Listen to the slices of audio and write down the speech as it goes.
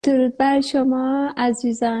درود بر شما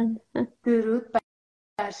عزیزان. درود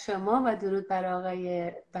بر شما و درود بر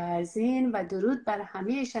آقای برزین و درود بر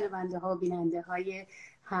همه شنونده ها و بیننده های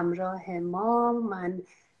همراه ما. من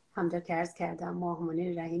همطور که عرض کردم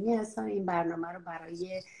مومنانه رحیمی هستم. این برنامه رو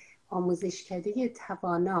برای آموزشکده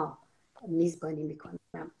توانا میزبانی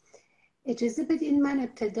میکنم. اجازه بدین من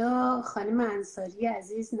ابتدا خانم انصاری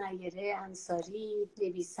عزیز، نیره انصاری،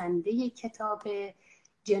 نویسنده کتاب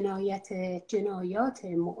جنایات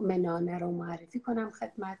مومنانه رو معرفی کنم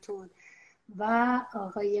خدمتون و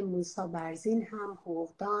آقای موسی برزین هم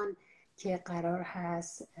حقوقدان که قرار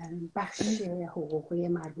هست بخش حقوقی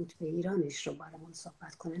مربوط به ایرانش رو برامون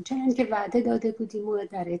صحبت کنن، چون که وعده داده بودیم و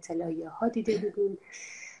در اطلاعیه ها دیده بودیم.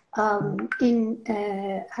 این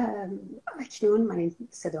اکنون من این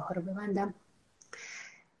صداها رو ببندم.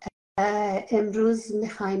 امروز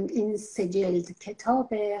میخوایم این 3 جلد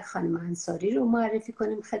کتاب خانم انصاری رو معرفی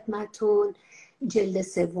کنیم خدمتون. جلد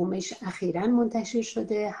سومش اخیراً منتشر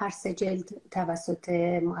شده. هر 3 جلد توسط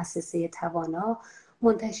مؤسسه توانا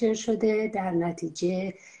منتشر شده. در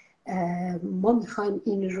نتیجه ما میخوایم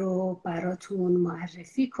این رو براتون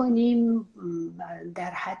معرفی کنیم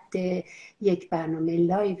در حد یک برنامه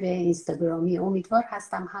لایو اینستاگرامی. امیدوار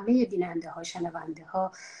هستم همه بیننده ها، شنونده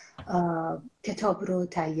ها کتاب رو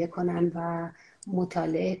تهیه کنن و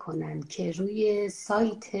مطالعه کنن که روی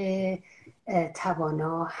سایت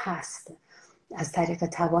توانا هست. از طریق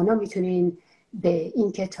توانا میتونین به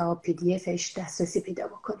این کتاب PDF-ش دسترسی پیدا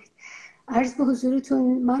بکنید. عرض به حضورتون،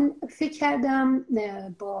 من فکر کردم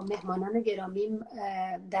با مهمانان گرامیم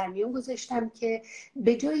در میون گذاشتم که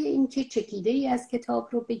به جای اینکه چکیده ای از کتاب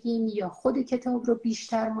رو بگیم یا خود کتاب رو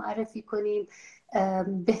بیشتر معرفی کنیم،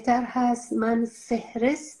 بهتر هست من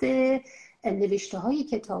فهرست نوشته های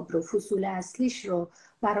کتاب رو، فصول اصلیش رو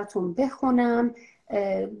براتون بخونم.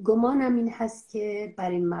 گمانم این هست که بر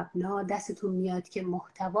این مبنا دستتون میاد که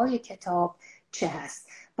محتوای کتاب چه هست.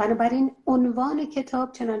 بنابراین عنوان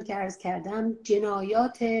کتاب چنان که عرض کردم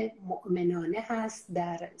جنایات مومنانه هست.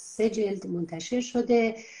 در 3 جلد منتشر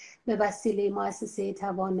شده به وسیله مؤسسه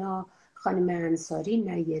توانا خانم انصاری،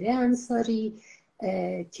 نیره انصاری،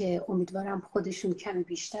 که امیدوارم خودشون کمی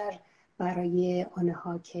بیشتر برای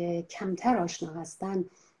آنها که کمتر آشنا هستن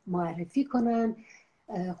معرفی کنن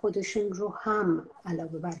خودشون رو هم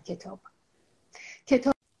علاوه بر کتاب.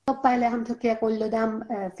 بله، همونطور که قول دادم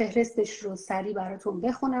فهرستش رو سریع براتون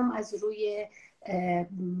بخونم از روی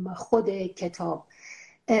خود کتاب.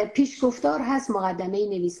 پیشگفتار هست، مقدمه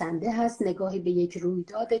نویسنده هست، نگاهی به یک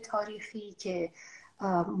رویداد تاریخی که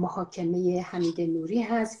محاکمه حمید نوری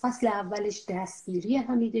هست. فصل اولش دستگیری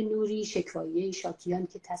حمید نوری، شکوایه شاکیان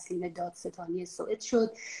که تسلیم دادستانی سوئد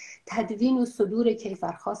شد، تدوین و صدور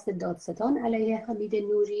کیفرخواست دادستان علیه حمید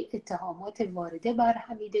نوری، اتهامات وارده بر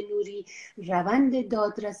حمید نوری، روند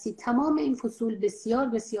دادرسی. تمام این فصول بسیار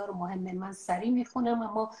بسیار مهمه. من سریع میخونم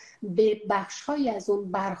اما به بخش‌های از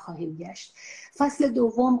اون برخواهیم گشت. فصل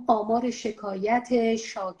دوم آمار شکایت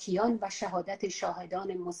شاکیان و شهادت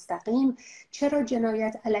شاهدان مستقیم. چرا جنایت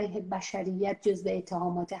علیه بشریت جزو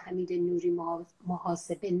اتهامات حمید نوری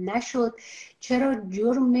محاسبه نشد؟ چرا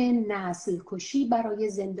جرم نسل کشی برای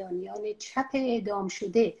زندانیان چپ اعدام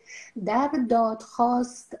شده در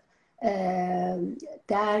دادخواست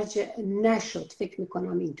درج نشد؟ فکر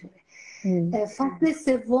میکنم اینطوره. فصل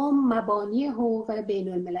سوم مبانی حقوق بین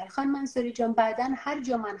الملل. خانم انصاری جان، بعداً هر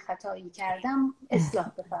جا من خطایی کردم اصلاح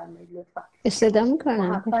بفرمایید لطفا. استفاده میکنم.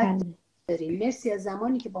 محبت داریم. مرسی از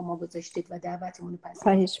زمانی که با ما گذاشتید و دعوتمون رو پذیرفتید.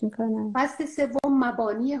 خواهش میکنم. فصل سوم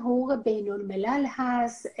مبانی حقوق بین الملل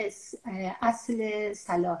هست. اصل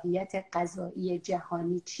صلاحیت قضایی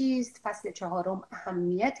جهانی چیست؟ فصل چهارم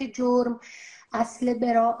اهمیت جرم. اصل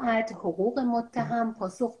براءت، حقوق متهم،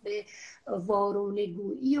 پاسخ به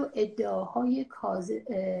وارونه‌گویی و ادعاهای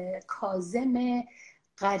کاظم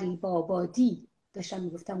غریب‌آبادی. داشتم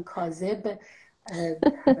میگفتم کاذب،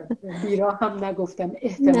 بیرا هم نگفتم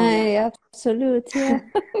احتمالا. نه ابسولوت.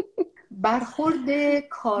 برخورد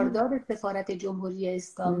کاردار سفارت جمهوری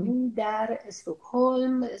اسلامی در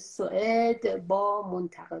استکهلم سوئد با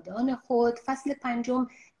منتقدان خود. فصل پنجم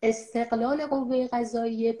استقلال قوه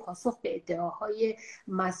قضاییه، پاسخ به ادعاهای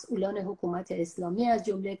مسئولان حکومت اسلامی از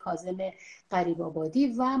جمله کاظم غریب‌آبادی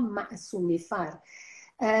و معصومی فر.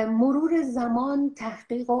 مرور زمان،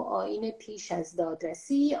 تحقیق و آیین پیش از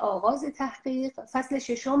دادرسی، آغاز تحقیق. فصل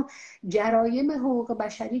ششم جرایم حقوق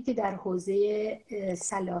بشری که در حوزه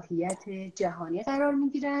صلاحیت جهانی قرار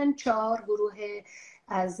می‌گیرند. 4 گروه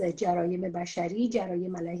از جرایم بشری: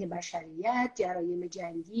 جرایم علیه بشریت، جرایم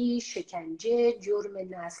جنگی، شکنجه، جرم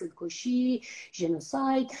نسل کشی،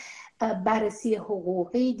 ژنوساید. بررسی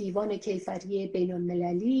حقوقی، دیوان کیفری بین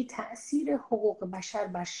المللی، تأثیر حقوق بشر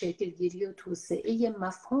بر شکلگیری و توسعه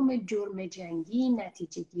مفهوم جرم جنگی،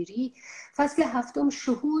 نتیجه گیری. فصل هفتم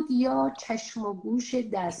شهود یا چشم و گوش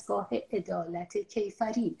دستگاه عدالت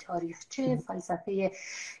کیفری، تاریخچه فلسفه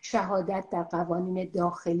شهادت در قوانین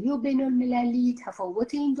داخلی و بین المللی،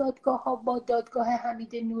 تفاوت این دادگاه ها با دادگاه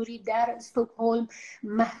حمید نوری در استکهلم،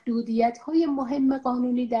 محدودیت های مهم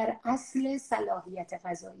قانونی در اصل صلاحیت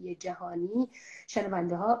قضایی جهانی.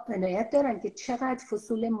 شنونده ها عنایت دارن که چقدر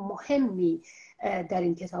فصول مهمی در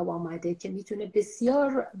این کتاب آمده که میتونه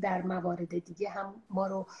بسیار در موارد دیگه هم ما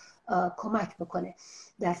رو کمک بکنه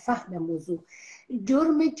در فهم موضوع.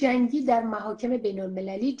 جرم جنگی در محاکم بین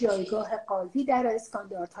المللی، جایگاه قاضی در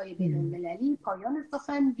استانداردهای بین المللی، پایان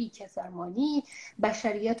سخن، بی‌کفرمانی،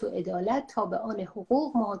 بشریت و عدالت، تابعان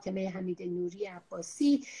حقوق، محاکمه حمید نوری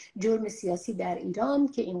عباسی، جرم سیاسی در ایران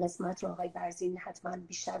که این قسمت رو آقای برزین حتما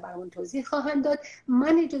بیشتر برامون توضیح خواهند داد.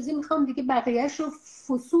 من اجازه میخوام دیگه بقیهش رو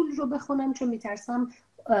فصول رو بخونم چون میترسم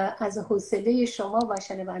از حوصله شما و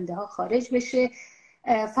شنونده ها خارج بشه.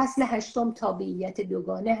 فصل هشتم تابعیت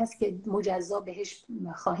دوگانه هست که مجزا بهش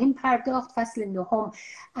خواهیم پرداخت. فصل نهم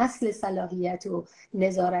اصل صلاحیت و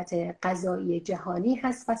نظارت قضایی جهانی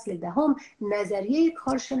هست. فصل دهم نظریه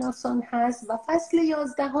کارشناسان هست و فصل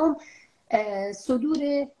 11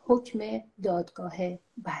 صدور حکم دادگاه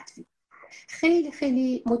بدوی. خیلی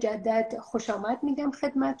خیلی مجدد خوش آمد میگم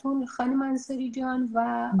خدمتون خانم انصاری جان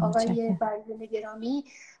و آقای برزین گرامی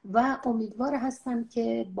و امیدوار هستم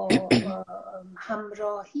که با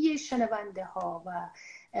همراهی شنونده ها و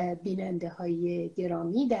بیننده های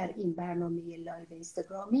گرامی در این برنامه لایو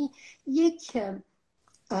اینستاگرامی یک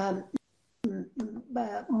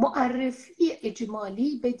معرفی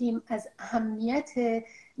اجمالی بدیم از اهمیت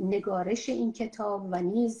نگارش این کتاب و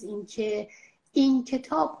نیز اینکه این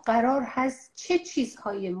کتاب قرار هست چه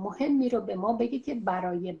چیزهای مهمی رو به ما بگه که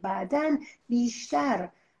برای بعداً بیشتر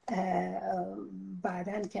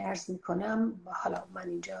بعداً که عرض میکنم، حالا من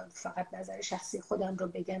اینجا فقط نظر شخصی خودم رو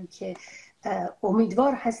بگم که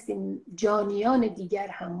امیدوار هستیم جانیان دیگر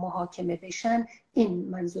هم محاکمه بشن. این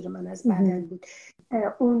منظور من از بعداً بود.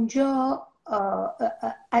 اونجا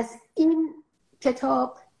از این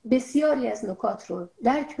کتاب بسیاری از نکات رو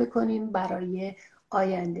درک بکنیم برای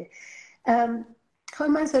آینده.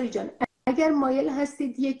 خانم انصاری جان اگر مایل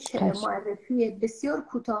هستید یک معرفی بسیار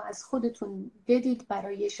کوتاه از خودتون بدید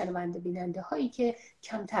برای شنونده بیننده هایی که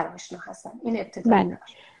کمتر آشنا هستن. این ابتدایی.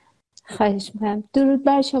 خواهش می‌کنم. درود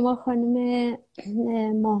بر شما خانم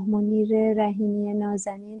ماه منیر رحیمی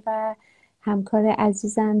نازنین و همکار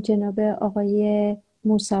عزیزم جناب آقای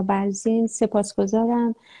موسی برزین.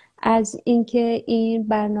 سپاسگزارم از اینکه این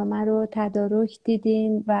برنامه رو تدارک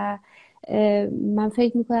دیدین و من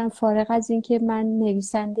فکر میکنم فارغ از اینکه من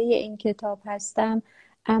نویسنده این کتاب هستم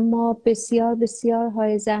اما بسیار بسیار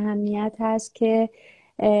حائز اهمیت هست که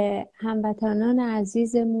هموطنان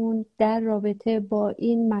عزیزمون در رابطه با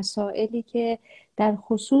این مسائلی که در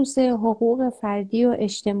خصوص حقوق فردی و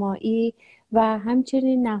اجتماعی و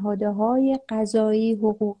همچنین نهادهای قضایی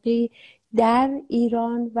حقوقی در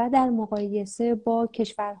ایران و در مقایسه با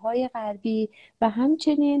کشورهای غربی و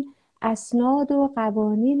همچنین اسناد و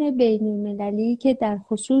قوانین بین المللی که در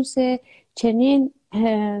خصوص چنین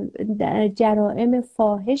جرائم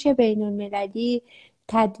فاحش بین المللی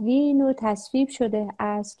تدوین و تصویب شده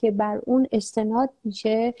است که بر اون استناد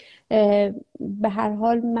میشه، به هر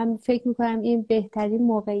حال من فکر میکنم این بهترین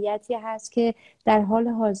موقعیتی هست که در حال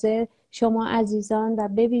حاضر شما عزیزان و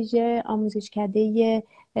به ویژه آموزشکده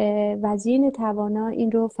وزین توانا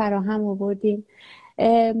این رو فراهم آوردین.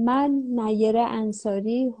 من نیر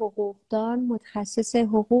انصاری، حقوقدان، متخصص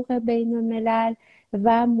حقوق بین الملل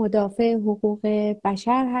و مدافع حقوق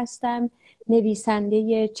بشر هستم.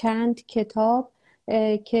 نویسنده چند کتاب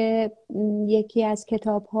که یکی از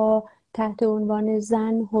کتاب‌ها تحت عنوان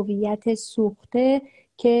زن هویت سوخته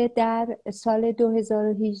که در سال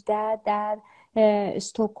 2018 در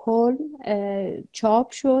استکهلم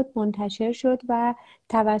چاپ شد، منتشر شد و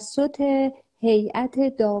توسط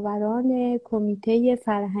هیئت داوران کمیته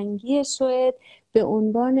فرهنگی سوئد به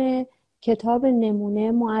عنوان کتاب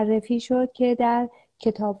نمونه معرفی شد که در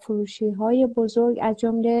کتاب فروشی های بزرگ از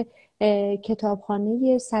جمله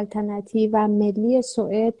کتابخانه سلطنتی و ملی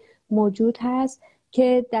سوئد موجود هست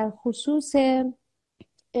که در خصوص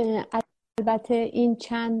البته این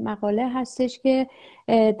چند مقاله هستش که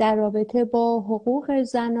در رابطه با حقوق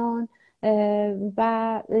زنان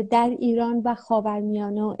و در ایران و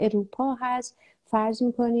خاورمیانه و اروپا هست. فرض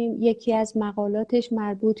میکنیم یکی از مقالاتش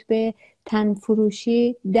مربوط به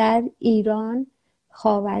تنفروشی در ایران،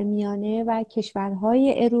 خاورمیانه و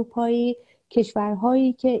کشورهای اروپایی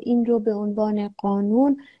کشورهایی که این رو به عنوان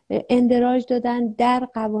قانون اندراج دادن در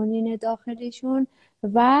قوانین داخلیشون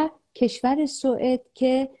و کشور سوئد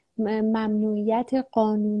که ممنوعیت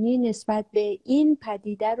قانونی نسبت به این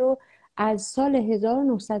پدیده رو از سال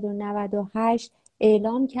 1998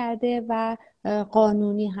 اعلام کرده و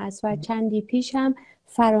قانونی هست و چندی پیش هم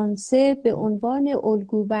فرانسه به عنوان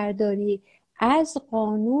الگوبرداری از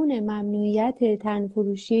قانون ممنوعیت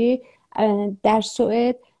تنفروشی در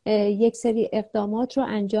سوئد یک سری اقدامات رو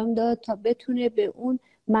انجام داد تا بتونه به اون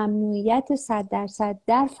ممنوعیت 100%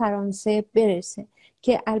 در فرانسه برسه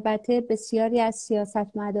که البته بسیاری از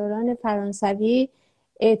سیاستمداران فرانسوی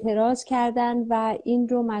اعتراض کردن و این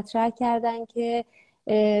رو مطرح کردن که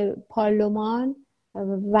پارلمان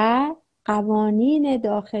و قوانین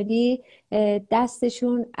داخلی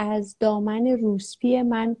دستشون از دامن روسپی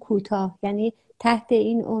من کوتاه، یعنی تحت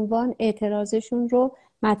این عنوان اعتراضشون رو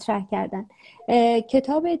مطرح کردن.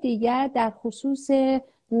 کتاب دیگر در خصوص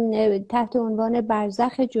تحت عنوان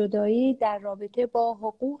برزخ جدایی در رابطه با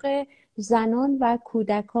حقوق زنان و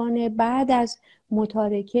کودکان بعد از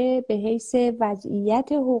متارکه به حیث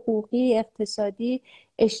وضعیت حقوقی، اقتصادی،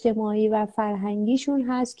 اجتماعی و فرهنگیشون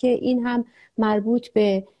هست که این هم مربوط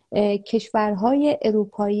به کشورهای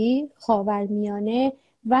اروپایی، خاورمیانه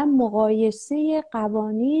و مقایسه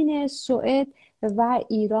قوانین سوئد و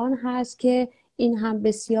ایران هست که این هم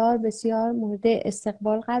بسیار بسیار مورد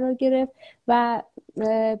استقبال قرار گرفت و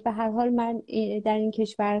به هر حال من در این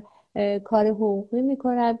کشور کار حقوقی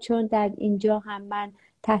میکنم، چون در اینجا هم من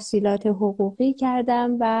تحصیلات حقوقی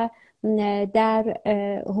کردم و در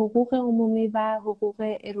حقوق عمومی و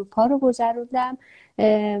حقوق اروپا رو گذروندم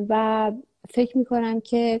و فکر میکنم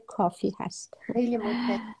که کافی هست. خیلی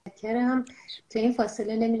متشکرم. تو این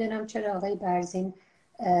فاصله نمیدونم چرا آقای برزین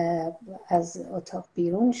از اتاق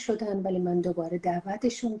بیرون شدن، ولی من دوباره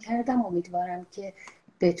دعوتشون کردم. امیدوارم که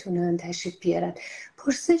بتونن تشریف بیارن.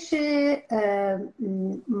 پرسش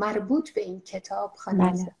مربوط به این کتاب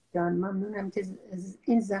خانم جان، ممنونم که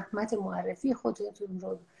این زحمت معرفی خودتون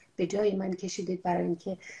رو به جای من کشیدید برای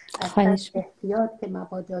اینکه از احتیاط که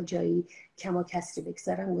مبادا جایی کم و کسری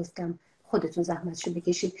بگذارن گفتم خودتون زحمتشو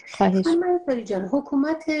بکشید. خانم نوری جان،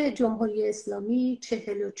 حکومت جمهوری اسلامی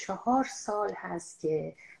 44 سال هست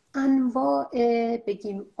که انواع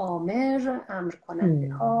بگیم امر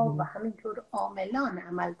کننده ها و همینطور عاملان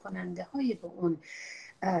عمل کننده های به اون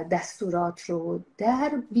دستورات رو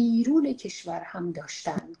در بیرون کشور هم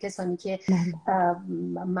داشتن، کسانی که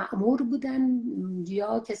مأمور بودن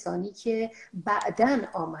یا کسانی که بعداً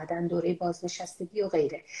آمدن دوره بازنشستگی و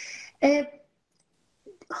غیره.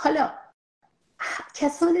 حالا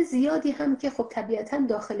کسان زیادی هم که خب طبیعتاً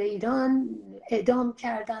داخل ایران اعدام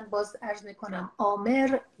کردن، باز عرض میکنم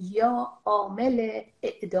آمر یا عامل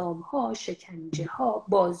اعدام ها، شکنجه ها،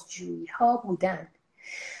 بازجویی ها بودن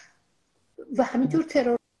و همینطور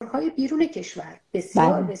ترورهای بیرون کشور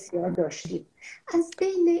بسیار بسیار داشتیم. از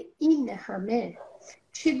بین این همه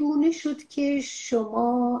چگونه شد که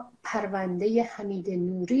شما پرونده حمید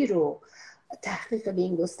نوری رو تحقیق به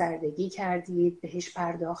این گستردگی کردید، بهش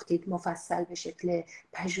پرداختید، مفصل به شکل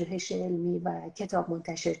پژوهش علمی و کتاب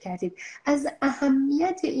منتشر کردید؟ از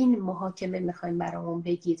اهمیت این محاکمه میخوایم برامون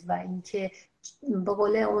بگید و اینکه به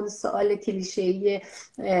قول اون سوال کلیشه‌ای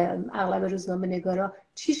اغلب روزنامه نگارا،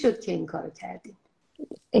 چی شد که این کارو کردید؟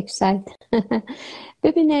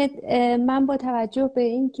 ببینید، من با توجه به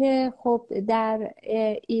اینکه خب در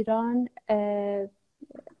ایران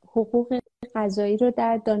حقوق قضایی رو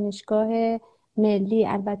در دانشگاه ملی،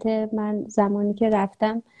 البته من زمانی که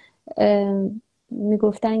رفتم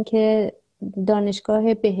میگفتن که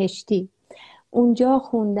دانشگاه بهشتی، اونجا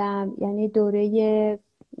خوندم، یعنی دوره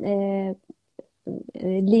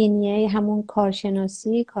لینیه همون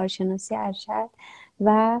کارشناسی ارشد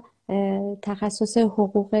و تخصص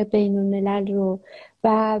حقوق بین الملل رو،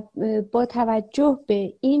 و با توجه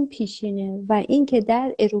به این پیشینه و اینکه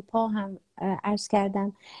در اروپا هم عرض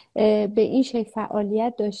کردم به این شکل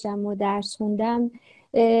فعالیت داشتم و درس خوندم،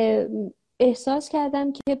 احساس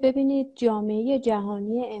کردم که ببینید جامعه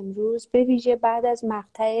جهانی امروز به ویژه بعد از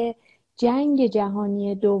مقطع جنگ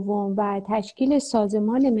جهانی دوم و تشکیل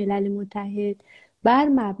سازمان ملل متحد بر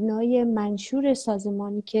مبنای منشور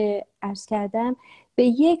سازمانی که عرض کردم به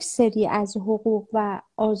یک سری از حقوق و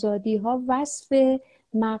آزادی ها وصف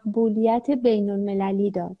مقبولیت بین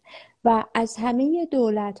المللی داد و از همه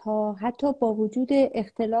دولت ها حتی با وجود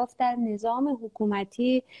اختلاف در نظام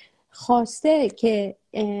حکومتی خواسته که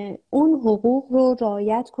اون حقوق رو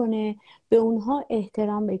رعایت کنه، به اونها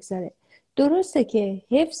احترام بگذاره. درسته که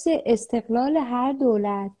حفظ استقلال هر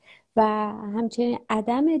دولت و همچنین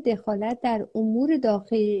عدم دخالت در امور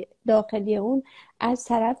داخلی اون از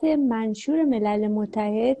طرف منشور ملل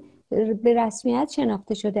متحد به رسمیت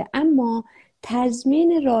شناخته شده، اما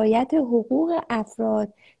تضمین رعایت حقوق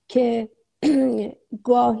افراد که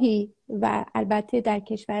گاهی و البته در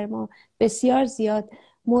کشور ما بسیار زیاد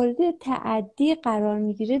مورد تعدی قرار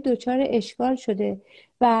میگیره دچار اشکال شده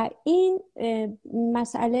و این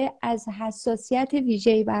مسئله از حساسیت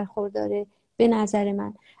ویژه‌ای برخورداره به نظر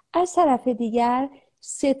من. از طرف دیگر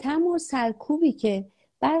ستم و سرکوبی که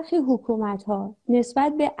برخی حکومت‌ها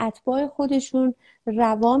نسبت به اتباع خودشون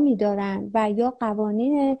روا می‌دارن و یا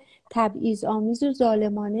قوانین تبعیض‌آمیز و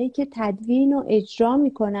ظالمانه‌ای که تدوین و اجرا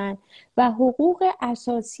می‌کنن و حقوق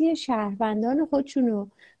اساسی شهروندان خودشون رو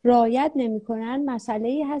رعایت نمی‌کنن،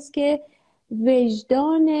 مسئله‌ای هست که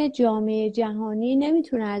وجدان جامعه جهانی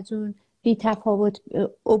نمیتونه از اون بی‌تفاوت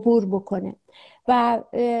عبور بکنه. و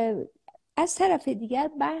از طرف دیگر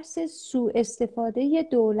بحث سوء استفاده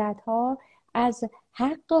دولت‌ها از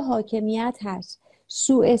حق حاکمیت هست،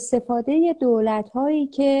 سوء استفاده دولت‌هایی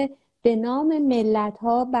که به نام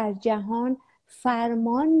ملت‌ها بر جهان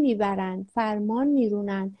فرمان میبرند، فرمان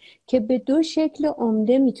میرونند که به دو شکل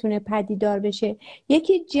عمده میتونه پدیدار بشه.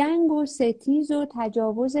 یکی جنگ و ستیز و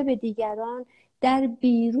تجاوز به دیگران در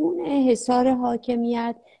بیرون حصار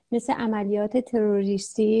حاکمیت مثل عملیات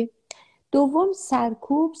تروریستی. دوم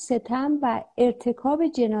سرکوب، ستم و ارتکاب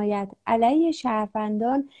جنایت علیه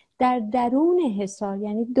شهروندان در درون حصار،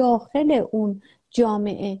 یعنی داخل اون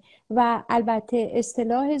جامعه. و البته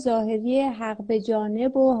اصطلاح ظاهری حق به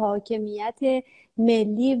جانب و حاکمیت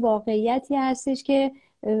ملی واقعیتی هستش که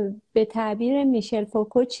به تعبیر میشل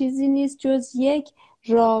فوکو چیزی نیست جز یک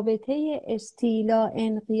رابطه استیلا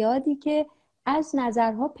انقیادی که از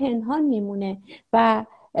نظرها پنهان میمونه. و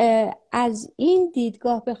از این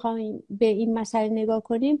دیدگاه بخوایم به این مسئله نگاه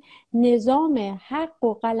کنیم، نظام حق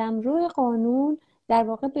و قلمرو قانون در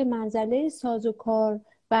واقع به منزله سازوکار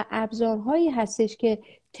و ابزارهایی هستش که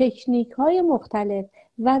تکنیک‌های مختلف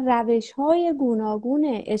و روش‌های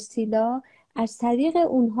گوناگون استیلا از طریق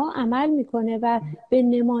اونها عمل میکنه و به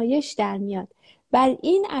نمایش در میاد. بر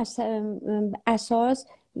این اساس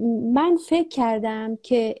من فکر کردم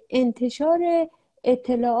که انتشار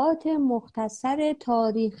اطلاعات مختصر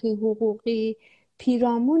تاریخی حقوقی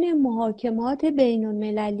پیرامون محاکمات بین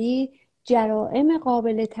المللی، جرائم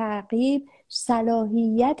قابل تعقیب،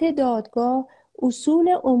 صلاحیت دادگاه، اصول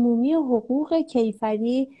عمومی حقوق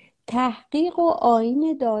کیفری، تحقیق و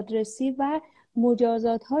آیین دادرسی و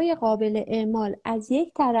مجازات‌های قابل اعمال از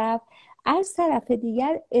یک طرف، از طرف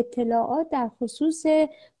دیگر اطلاعات در خصوص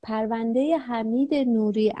پرونده حمید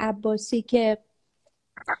نوری عباسی که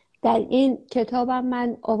در این کتابم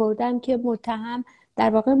من آوردم که متهم در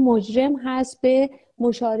واقع مجرم هست به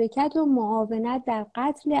مشارکت و معاونت در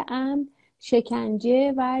قتل عمد،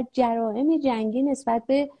 شکنجه و جرائم جنگی نسبت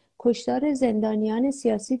به کشتار زندانیان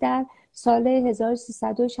سیاسی در سال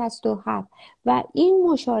 1367 و این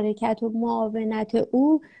مشارکت و معاونت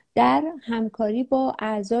او در همکاری با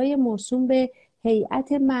اعضای موسوم به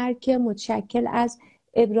هیئت مرگ متشکل از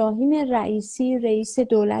ابراهیم رئیسی رئیس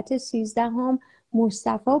دولت 13ام،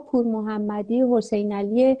 مصطفی پورمحمدی، حسین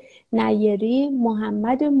علی نیری،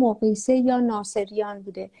 محمد مقیسه یا ناصریان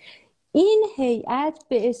بوده. این هیئت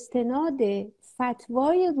به استناد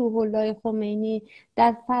فتوای روح الله خمینی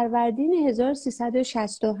در فروردین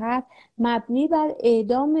 1367 مبنی بر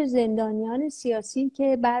اعدام زندانیان سیاسی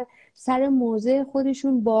که بر سر موضع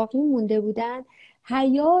خودشون باقی مونده بودند،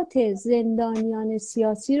 حیات زندانیان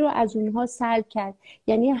سیاسی رو از اونها سلب کرد.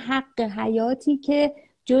 یعنی حق حیاتی که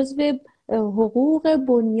جزو حقوق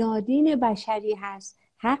بنیادین بشری هست،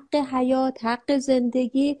 حق حیات، حق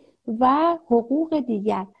زندگی و حقوق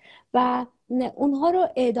دیگر، و اونها رو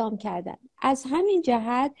اعدام کردن. از همین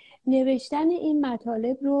جهت نوشتن این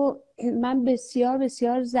مطالب رو من بسیار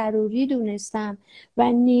بسیار ضروری دونستم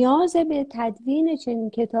و نیاز به تدوین چنین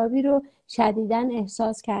کتابی رو شدیداً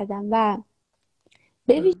احساس کردم. و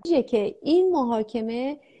به ویژه که این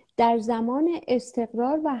محاکمه در زمان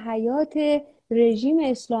استقرار و حیات رژیم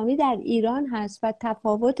اسلامی در ایران هست و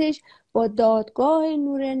تفاوتش با دادگاه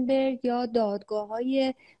نورنبرگ یا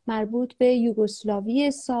دادگاه‌های مربوط به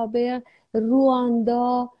یوگسلاوی سابق،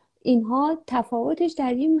 رواندا، اینها تفاوتش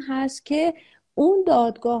در این هست که اون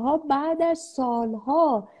دادگاه‌ها بعد از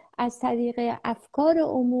سالها از طریق افکار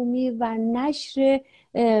عمومی و نشر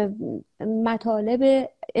مطالب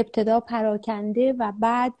ابتدا پراکنده و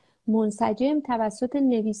بعد منسجم توسط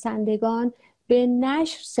نویسندگان به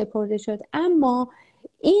نشر سپرده شد. اما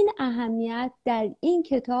این اهمیت در این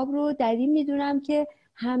کتاب رو در این میدونم که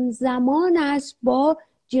همزمان است با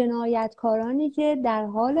جنایتکارانی که در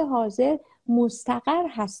حال حاضر مستقر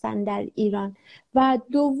هستند در ایران. و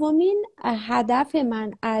دومین هدف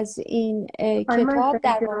من از این کتاب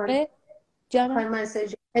در واقع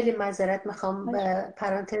خیلی معذرت میخوام،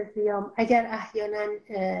 پرانتز بیام. اگر احیانا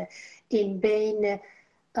این بین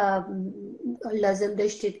لازم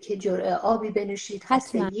داشتید که جرعه آبی بنوشید،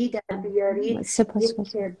 حتما. خستگی در بیارید، یک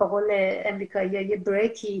سپاسگزارم. به قول امریکایی یه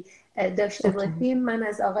بریکی داشته اوکی. باشیم، من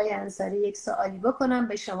از آقای انصاری یک سوالی بکنم،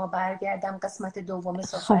 به شما برگردم قسمت دوم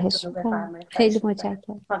صحبتتون خواهش رو میکنم، بفرمایید. خیلی خواهش میکنم،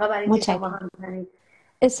 متشکرم. فقط برای اینکه شما متشکرم. هم بزنید.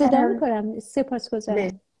 صدا میکنم.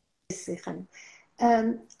 سپاسگزارم. مرسی خانم.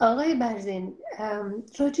 آقای برزین،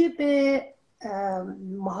 راجع به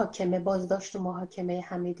محاکمه، بازداشت و محاکمه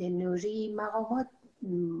حمید نوری، مقامات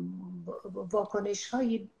واکنش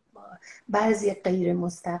های بعضی غیر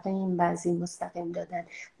مستقیم، بعضی مستقیم دادن.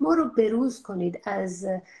 ما رو بروز کنید از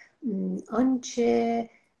آنچه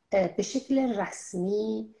به شکل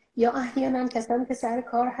رسمی یا احیانا کسانی که سر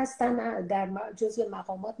کار هستن در جزء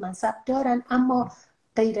مقامات منصب دارن اما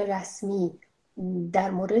غیر رسمی،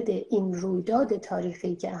 در مورد این رویداد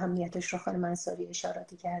تاریخی که اهمیتش رو خانم انصاری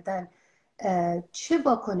اشاراتی کردن چه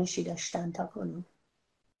واکنشی داشتن تا کنون؟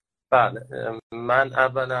 بله، من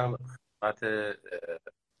اولا خدمت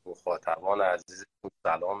مخاطبان عزیزمون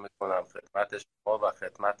سلام میکنم، خدمت شما و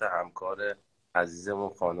خدمت همکار عزیزمون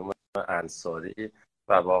خانم انصاری،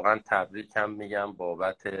 و واقعا تبریک هم میگم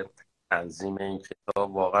بابت تنظیم این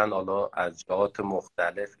کتاب. واقعا حالا از جهات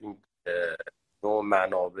مختلف این نوع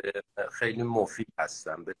منابع خیلی مفید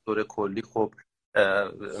هستن. به طور کلی خب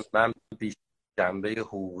من بیشتر جنبه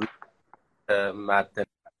حقوقی مد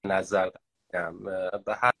نظر دارم.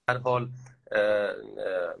 به هر حال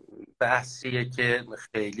بحثیه که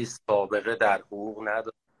خیلی سابقه در حقوق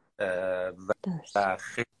نداره و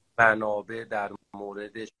خیلی منابع در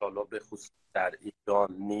موردش حالا به خصوص در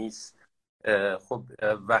ایران نیست. خب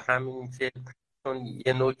و همین که چون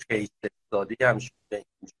یه نوع کیس استادی هم شده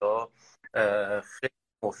اینجا، خیلی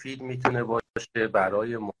مفید میتونه باشه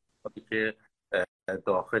برای مطالعاتی که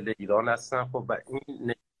داخل ایران هستن. خب و این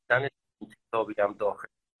نوشتن این کتابی هم داخل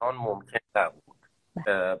ایران ممکن نبود،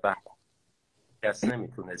 کس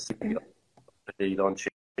نمیتونست بیاد داخل ایران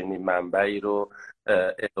چنین منبعی رو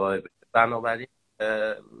ارائه بده. بنابراین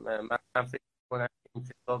من فکر کنم این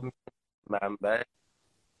کتاب میتونه منبع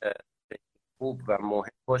خوب و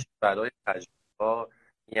مهم باشه برای تجربه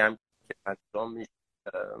هم که انجام میشه.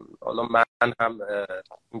 حالا من هم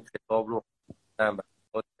این کتاب رو خوندم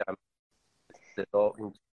و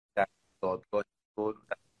این در دادگاه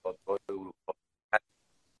اروپا.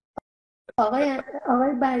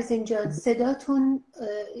 آقای برزین جان، صداتون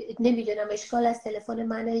نمیدونم اشکال از تلفن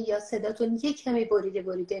منه یا صداتون یک کمی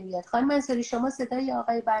بریده میاد. خانم انصاری، شما صدای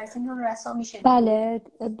آقای برزین رو رسا میشنید؟ بله،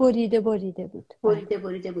 بریده بود.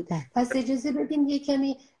 بریده بود. پس اجازه بدین یک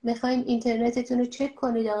کمی میخوایم اینترنتتون رو چک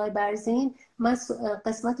کنید آقای برزین. من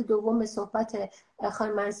قسمت دوم صحبت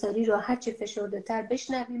خانم انصاری رو هرچی فشرده‌تر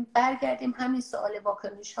بشنویم، برگردیم همین سوال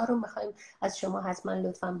واکنش ها رو میخوایم از شما حتما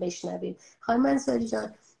لطفا بشنویم. خانم انصاری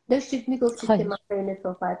جان، داشتید میگفتید که من بین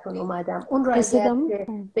صحبتتون اومدم، اون رو اگر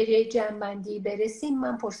به یه جمع‌بندی برسیم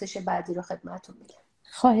من پرسش بعدی رو خدمتتون میگم.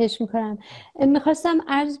 خواهش میکنم. میخواستم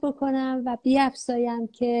عرض بکنم و بیفزایم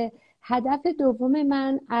که هدف دوم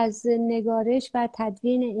من از نگارش و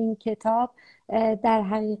تدوین این کتاب در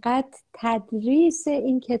حقیقت تدریس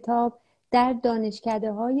این کتاب در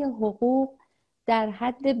دانشکده‌های حقوق در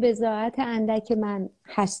حد بضاعت اندک من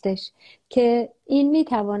هستش که این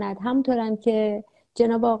میتواند همونطورم که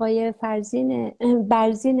جناب آقای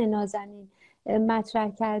برزین نازنین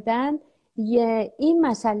مطرح کردن، این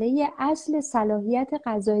مسئله اصل صلاحیت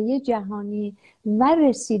قضایی جهانی و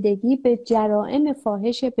رسیدگی به جرائم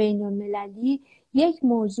فاحش بین المللی یک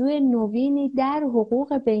موضوع نوینی در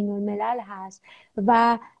حقوق بین الملل هست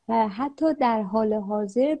و حتی در حال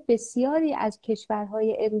حاضر بسیاری از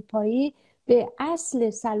کشورهای اروپایی به اصل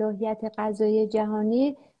صلاحیت قضایی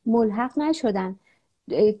جهانی ملحق نشدند.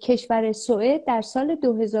 کشور سوئد در سال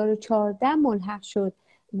 2014 ملحق شد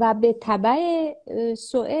و به تبع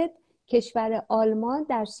سوئد کشور آلمان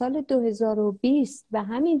در سال 2020 به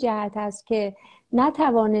همین جهت است که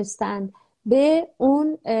نتوانستند به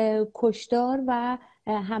اون کشتار و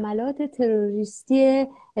حملات تروریستی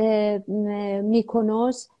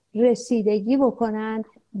میکونوس رسیدگی بکنند،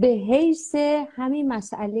 به حیث همین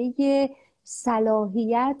مسئله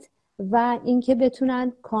صلاحیت و اینکه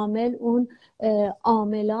بتونن کامل اون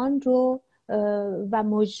عاملان رو و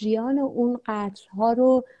مجریان اون قتل‌ها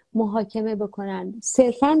رو محاکمه بکنن.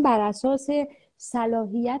 صرفاً بر اساس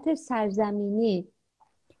صلاحیت سرزمینی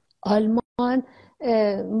آلمان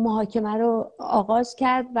محاکمه رو آغاز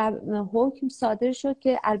کرد و حکم صادر شد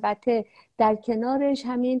که البته در کنارش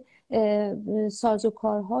همین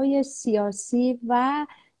سازوکارهای سیاسی و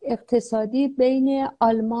اقتصادی بین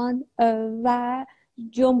آلمان و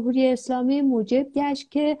جمهوری اسلامی موجب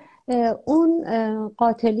گشت که اون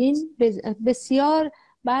قاتلین بسیار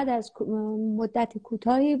بعد از مدت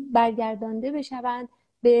کوتاهی برگردانده بشوند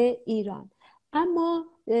به ایران. اما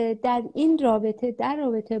در این رابطه، در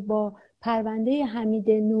رابطه با پرونده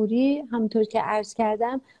حمید نوری، همطور که عرض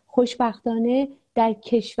کردم، خوشبختانه در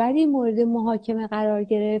کشوری مورد محاکمه قرار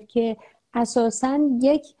گرفت که اساساً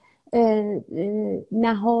یک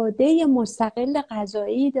نهاده مستقل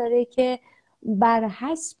قضایی داره که بر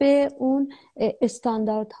حسب اون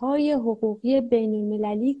استانداردهای حقوقی بین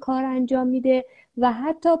المللی کار انجام میده و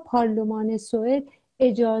حتی پارلمان سوئد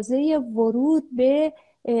اجازه ورود به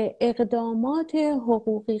اقدامات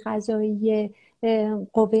حقوقی قضایی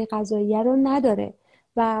قوه قضاییه رو نداره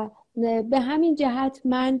و به همین جهت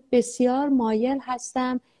من بسیار مایل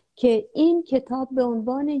هستم که این کتاب به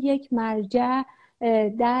عنوان یک مرجع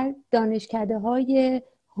در دانشکده‌های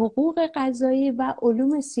حقوق قضایی و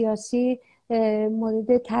علوم سیاسی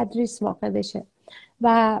مورد تدریس واقع بشه.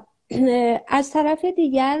 و از طرف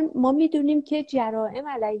دیگر ما میدونیم که جرائم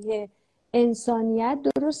علیه انسانیت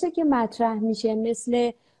درسته که مطرح میشه،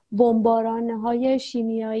 مثل بمباران‌های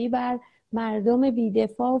شیمیایی بر مردم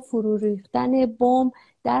بی‌دفاع، فرو ریختن بمب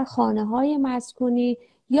در خانه‌های مسکونی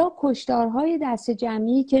یا کشتارهای دست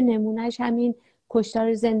جمعی که نمونهش همین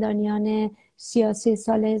کشتار زندانیان سیاسی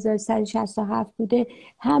سال 1367 بوده.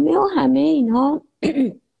 همه اینها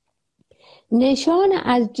نشان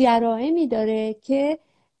از جرائمی داره که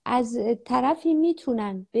از طرفی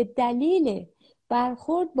میتونن به دلیل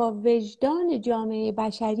برخورد با وجدان جامعه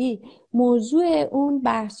بشری موضوع اون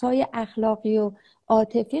بحث‌های اخلاقی و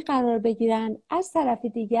عاطفی قرار بگیرن، از طرف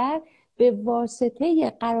دیگر به واسطه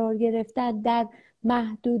قرار گرفتن در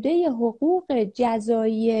محدوده حقوق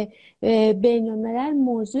جزایی بین الملل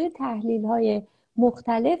موضوع تحلیل‌های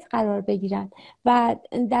مختلف قرار بگیرن. و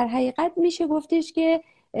در حقیقت میشه گفتش که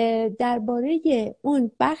درباره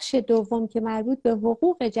اون بخش دوم که مربوط به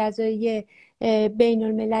حقوق جزایی بین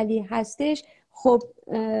المللی هستش، خب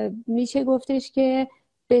میشه گفتش که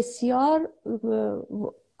بسیار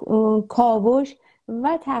کاوش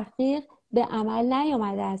و تحقیق به عمل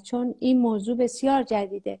نیامده است، چون این موضوع بسیار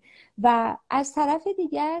جدیده. و از طرف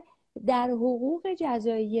دیگر در حقوق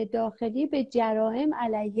جزایی داخلی به جرائم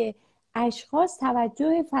علیه اشخاص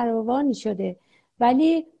توجه فراوانی شده،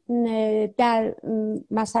 ولی در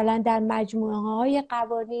مثلا در مجموعه های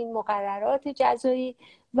قوانین، مقررات جزایی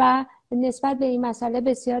و نسبت به این مسئله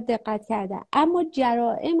بسیار دقت کرده. اما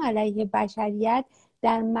جرائم علیه بشریت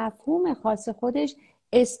در مفهوم خاص خودش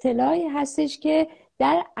اصطلاحی هستش که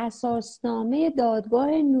در اساسنامه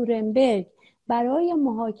دادگاه نورنبرگ برای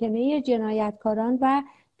محاکمه جنایتکاران و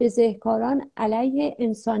بزهکاران علیه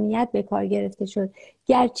انسانیت به کار گرفته شد.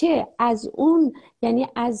 گرچه از اون، یعنی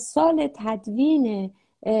از سال تدوین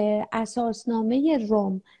اساسنامه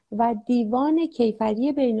روم و دیوان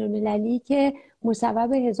کیفری بین المللی که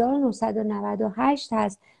مصوب 1998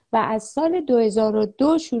 هست و از سال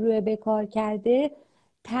 2002 شروع به کار کرده،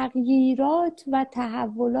 تغییرات و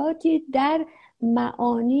تحولاتی در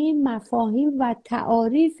معانی، مفاهیم و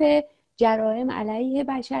تعاریف جرائم علیه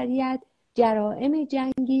بشریت، جرائم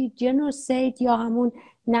جنگی، جنوسید یا همون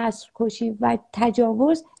نسل‌کشی و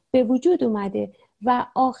تجاوز به وجود اومده و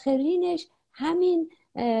آخرینش همین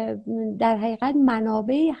در حقیقت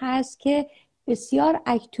منابعی هست که بسیار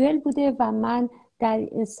اکتوئل بوده و من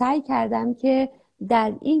سعی کردم که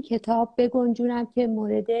در این کتاب بگنجونم که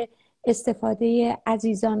مورد استفاده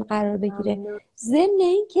عزیزان قرار بگیره. ضمن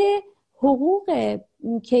این که حقوق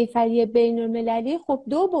کیفری بین المللی خب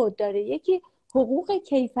دو بعد داره، یکی حقوق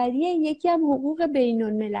کیفریه، یکی هم حقوق بین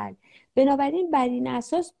الملل. بنابراین بر این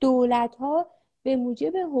اساس دولت ها به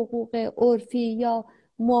موجب حقوق عرفی یا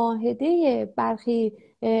معاهده برخی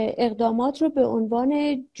اقدامات رو به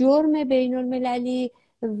عنوان جرم بین المللی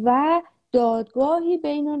و دادگاهی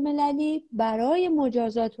بین المللی برای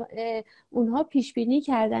مجازات اونها پیش بینی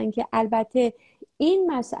کردن که البته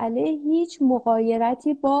این مسئله هیچ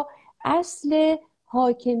مغایرتی با اصل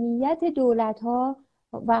حاکمیت دولت ها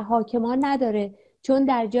و حاکمان نداره، چون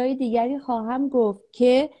در جای دیگری خواهم گفت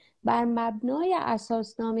که بر مبنای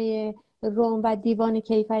اساسنامه روم و دیوان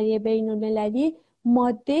کیفری بین المللی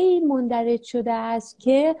ماده‌ای مندرج شده است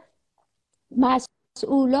که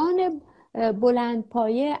مسئولان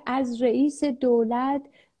بلندپایه از رئیس دولت،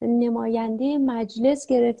 نماینده مجلس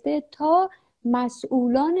گرفته تا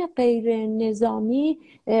مسئولان غیر نظامی،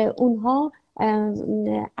 اونها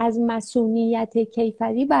از مسئولیت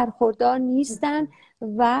کیفری برخوردار نیستند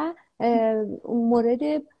و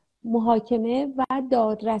مورد محاکمه و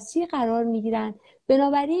دادرسی قرار میگیرند.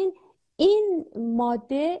 بنابراین این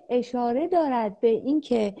ماده اشاره دارد به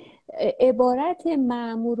اینکه عبارت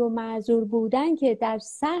مأمور و معذور بودن که در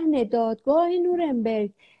صحن دادگاه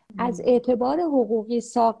نورنبرگ از اعتبار حقوقی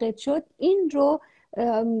ساقط شد، این رو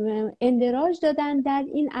اندراج دادن در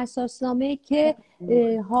این اساسنامه که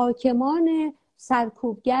حاکمان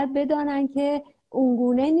سرکوبگر بدانن که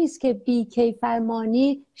اونگونه نیست که بی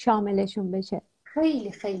کیفرمانی شاملشون بشه.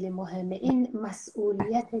 خیلی خیلی مهمه این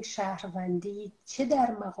مسئولیت شهروندی، چه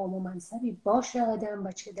در مقام و منصبی باشه آدم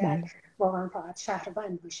و چه در واقعا فقط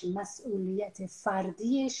شهروند باشه. مسئولیت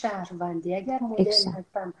فردی شهروندی، اگر مدرن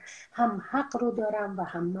هستم هم حق رو دارم و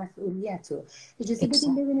هم مسئولیت رو. اجازه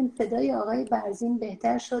بدیم ببینیم صدای آقای برزین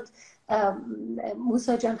بهتر شد.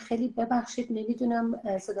 موسی جان خیلی ببخشید، نمیدونم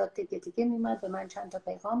صدا تیکه تیکه میمد، به من چند تا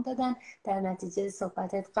پیغام دادن، در نتیجه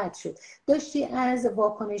صحبتت قطع شد. داشتی از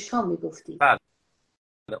واکنش ها میگفتی.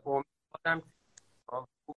 امیدوارم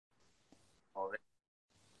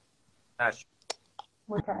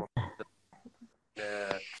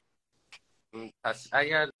پس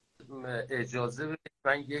اگر اجازه بدید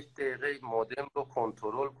من یک دقیقه مودم رو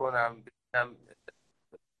کنترل کنم ببینم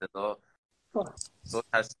صدا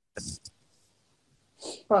هست.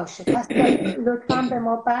 باشه پس لطفا به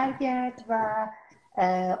ما برگرد و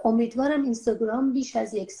امیدوارم اینستاگرام بیش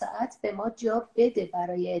از 1 ساعت به ما جا بده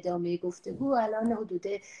برای ادامه گفتگو. الان حدود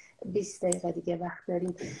 20 دقیقه دیگه وقت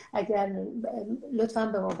داریم. اگر لطفا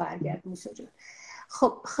به ما برگرد موسی جان.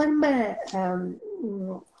 خب خانم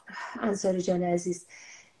انصاری جان عزیز،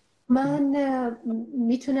 من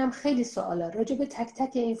میتونم خیلی سوالا راجع به تک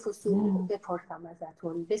تک این فصول بپرسم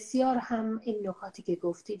ازتون. بسیار هم این نکاتی که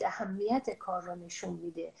گفتید اهمیت کار رو نشون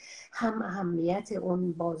میده، هم اهمیت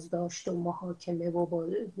اون بازداشت و محاکمه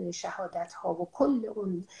و شهادت ها و کل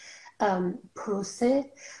اون پروسه،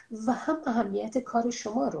 و هم اهمیت کار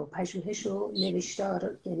شما رو، پژوهش و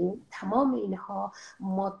نوشتار. یعنی تمام اینها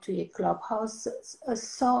ما توی کلاب هاوس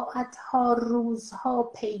ساعت ها، روزها،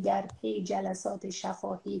 پی در پی جلسات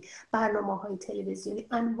شفاهی، برنامه‌های تلویزیونی،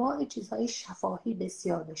 انواع چیزهای شفاهی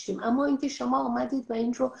بسیار داشتیم. اما اینکه شما آمدید و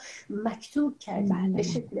این رو مکتوب کردید به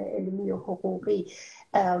شکل علمی و حقوقی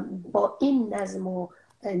با این نظم و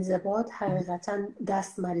انضباط، حقیقتا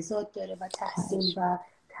دست مریزاد داره و تحسین و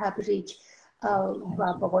تبریک.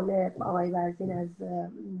 و با قول آقای برزین از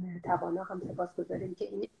توانا هم سپاسگزاریم که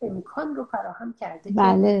این امکان رو فراهم کرده.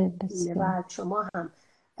 بله که و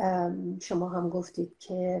شما هم گفتید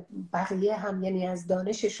که بقیه هم، یعنی از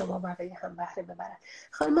دانش شما بقیه هم بهره ببرن.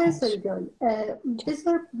 خانم انصاری جان،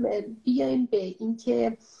 بذار بیایم به این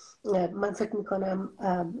که من فکر میکنم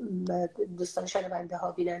دوستان شنونده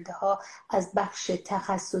ها، بیننده ها از بخش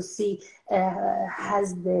تخصصی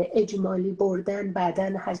حذف اجمالی بردن،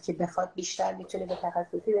 بعدن هر که بخواد بیشتر میتونه به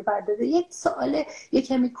تخصصی بپردازه. یک سوال یک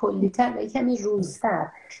کمی کلی‌تر و یک کمی روزتر.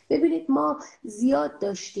 ببینید ما زیاد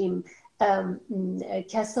داشتیم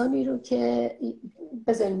کسانی رو که،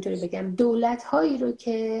 بذار اینطوری بگم، دولت هایی رو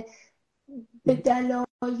که به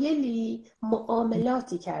دلایلی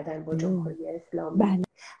معاملاتی کردن با جمهوری اسلامی.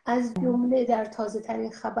 از جمله در تازه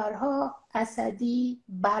ترین خبرها اسدی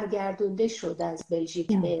برگردونده شد از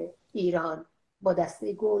بلژیک به ایران با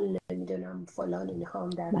دسته گل، نمیدونم فلان، اینها هم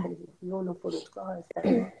در تلویزیون و فرودگاه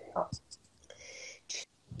استفاده.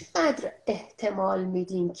 چقدر احتمال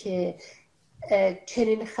میدیم که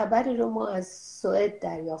چنین خبری رو ما از سوئد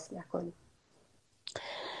دریافت نکنیم؟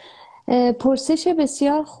 پرسش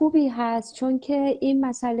بسیار خوبی هست، چون که این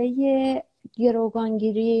مسئله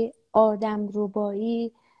گروگانگیری،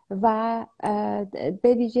 آدمربایی و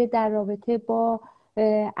به ویژه در رابطه با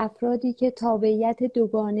افرادی که تابعیت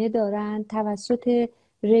دوگانه دارند توسط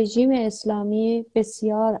رژیم اسلامی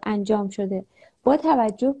بسیار انجام شده. با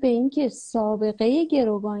توجه به اینکه سابقه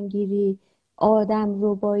گروگانگیری،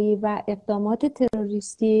 آدمربایی و اقدامات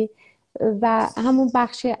تروریستی و همون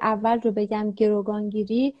بخش اول رو بگم،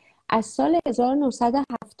 گروگانگیری، از سال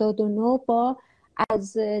 1979 با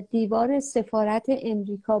از دیوار سفارت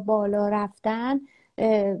امریکا بالا رفتن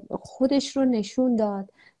خودش رو نشون داد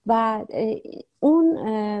و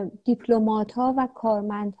اون دیپلمات ها و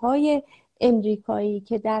کارمندهای امریکایی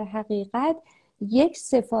که در حقیقت یک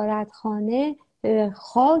سفارتخانه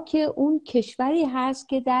خاک اون کشوری هست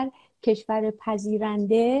که در کشور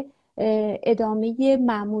پذیرنده ادامه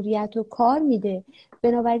مأموریت و کار میده.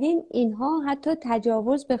 بنابراین اینها حتی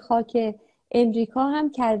تجاوز به خاک امریکا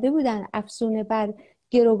هم کرده بودن، افزون بر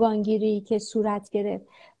گروگانگیری که صورت گرفت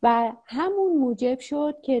و همون موجب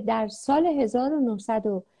شد که در سال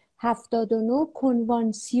 1979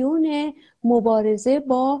 کنوانسیون مبارزه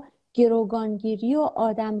با گروگانگیری و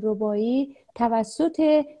آدمربایی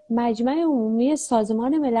توسط مجمع عمومی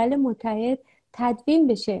سازمان ملل متحد تدوین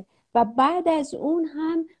بشه و بعد از اون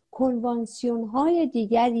هم کنوانسیون های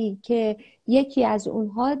دیگری که یکی از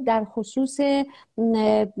اونها در خصوص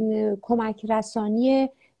کمک رسانی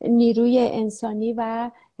نیروی انسانی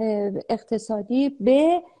و اقتصادی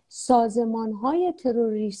به سازمان‌های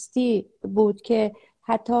تروریستی بود که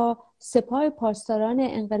حتی سپاه پاسداران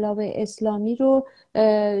انقلاب اسلامی رو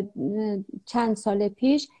چند سال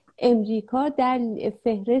پیش امریکا در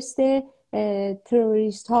فهرست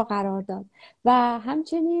تروریست ها قرار داد و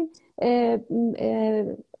همچنین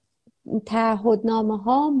تعهدنامه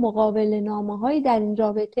ها، مقابله نامه هایی در این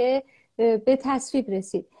رابطه به تصویب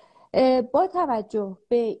رسید. با توجه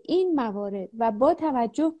به این موارد و با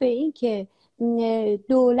توجه به این که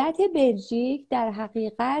دولت بلژیک در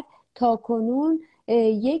حقیقت تاکنون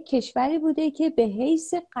یک کشوری بوده که به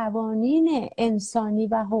حیث قوانین انسانی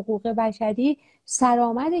و حقوق بشری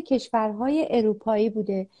سرآمد کشورهای اروپایی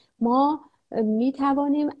بوده، ما می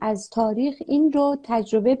توانیم از تاریخ این رو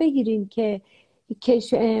تجربه بگیریم که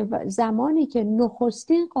زمانی که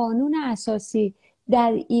نخستین قانون اساسی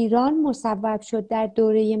در ایران مصوب شد در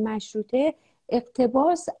دوره مشروطه،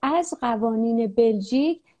 اقتباس از قوانین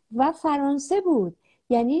بلژیک و فرانسه بود.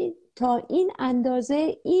 یعنی تا این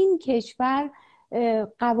اندازه این کشور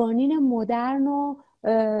قوانین مدرن و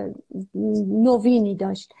نوینی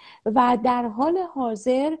داشت و در حال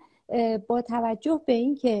حاضر با توجه به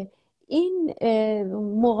اینکه این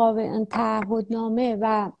تعهدنامه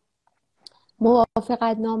و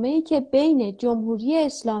موافقتنامه‌ای که بین جمهوری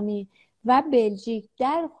اسلامی و بلژیک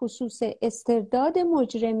در خصوص استرداد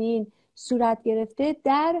مجرمین صورت گرفته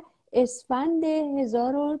در اسفند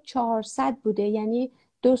 1400 بوده، یعنی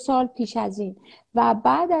 2 سال پیش از این، و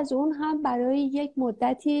بعد از اون هم برای یک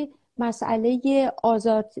مدتی مسئله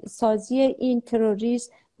آزادسازی این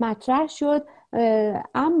تروریست مطرح شد،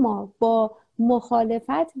 اما با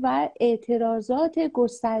مخالفت و اعتراضات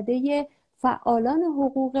گسترده فعالان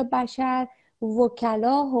حقوق بشر،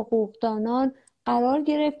 وکلا، حقوقدانان قرار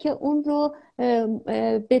گرفت که اون رو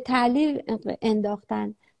به تعلیل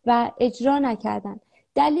انداختن و اجرا نکردن.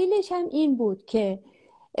 دلیلش هم این بود که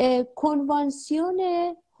کنوانسیون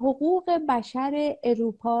حقوق بشر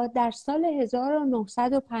اروپا در سال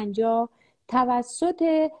 1950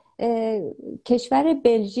 توسط کشور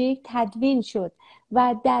بلژیک تدوین شد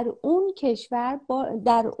و در اون کشور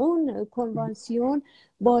در اون کنوانسیون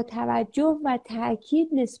با توجه و تأکید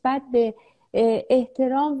نسبت به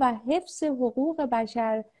احترام و حفظ حقوق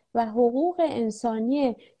بشر و حقوق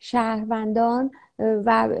انسانی شهروندان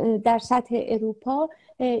و در سطح اروپا،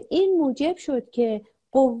 این موجب شد که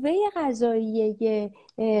قوه قضاییه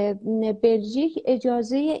بلژیک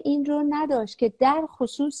اجازه این رو نداشت که در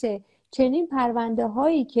خصوص چنین پرونده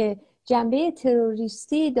هایی که جنبه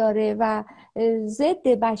تروریستی داره و ضد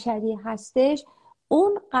بشری هستش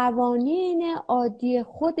اون قوانین عادی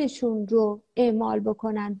خودشون رو اعمال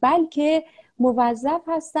بکنن، بلکه موظف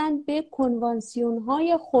هستن به کنوانسیون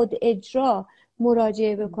های خود اجرا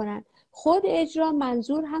مراجعه بکنن. خود اجرا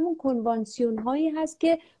منظور همون کنوانسیون هایی هست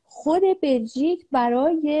که خود بلژیک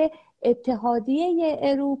برای اتحادیه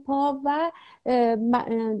اروپا و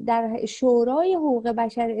در شورای حقوق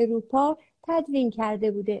بشر اروپا تدوین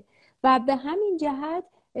کرده بوده و به همین جهت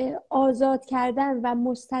آزاد کردن و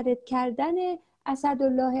مسترد کردن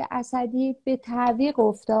اسدالله اسدی به تعویق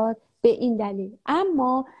افتاد به این دلیل.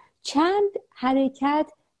 اما چند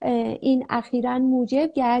حرکت این اخیراً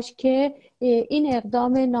موجب گشت که این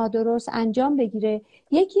اقدام نادرست انجام بگیره.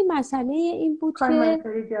 یکی مسئله این بود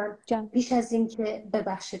که پیش از این که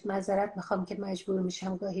ببخشید معذرت میخوام که مجبور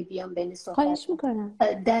میشم گاهی بیام بین صحبت. خواهش میکنم.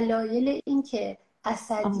 دلایل این که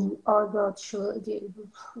اسدی آزاد شد،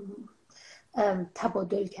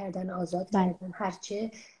 تبادل کردن، آزاد کردن،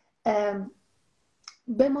 هرچه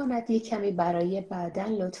بماند یک کمی برای بعدن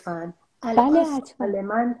لطفاً. الان سوال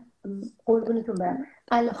من، قربونتون برم،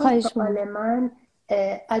 الان سوال من،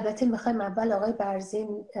 البته میخوایم اول آقای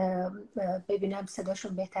برزین ببینم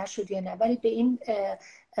صداشون بهتر شد یا نه، ولی به این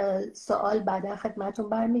سوال بعدا خدمتون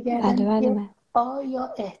برمیگردم که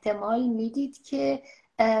آیا احتمال میدید که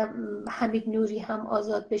حمید نوری هم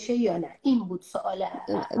آزاد بشه یا نه؟ این بود سوال.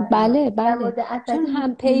 بله چون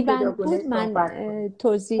هم پیوند بود من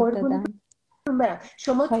توضیح دادم.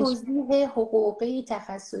 شما توضیح حقوقی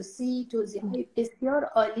تخصصی، توضیح‌های بسیار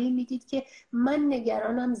عالی میدید که من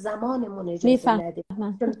نگرانم زمانمون اجازه نده،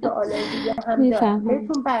 چون سوالای دیگه هم دارم.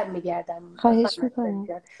 بهتون برمیگردم. خواهش میکنم.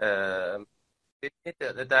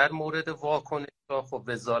 در مورد واکنش، خب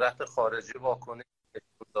وزارت خارجه واکنش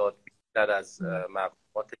داد بیشتر از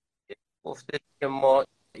مقامات گفته که ما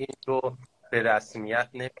این رو به رسمیت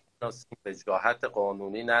نمی‌شناسیم، وجاهت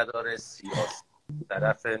قانونی نداره، سیاسی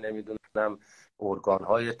طرف نمیدونم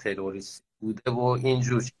ارگان‌های تروریستی بوده و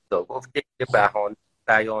اینجور چیزا. گفت که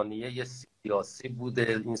بیانیه سیاسی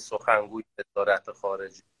بوده این سخنگوی وزارت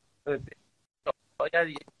خارجه. شاید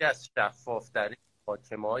یکی از شفاف‌ترین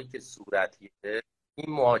محاکمه‌هایی که صورت گرفت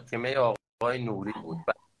این محاکمه آقای نوری بود.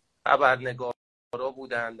 خبرنگار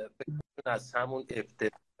بودن، از همون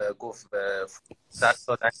ابتدا گفت فرصت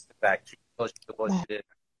دادن که وکیل داشته باشه،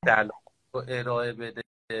 دلایل رو ارائه بده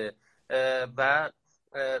و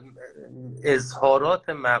اظهارات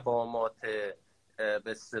مقامات به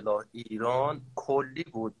اصطلاح ایران کلی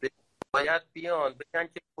بود. باید بیان بگن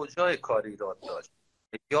که کجای کار ایراد داشت،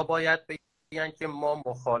 یا باید بگن که ما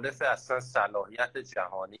مخالف اصلا صلاحیت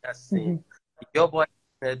جهانی هستیم، یا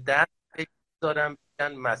باید دست بگذارن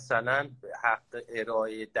بگن مثلا حق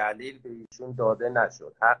ارائه دلیل به ایشون داده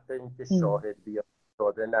نشد، حق اینکه شاهد بیاد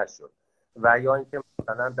داده نشد، و یا اینکه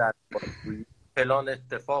مثلا در بازجویی فلان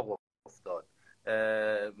اتفاق افتاد.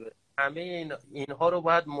 همه اینها رو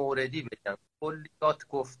باید موردی بگن. کلیات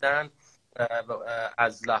گفتن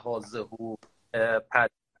از لحاظ حقوق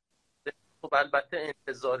خب البته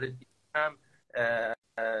انتظار دید هم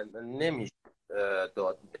نمیشه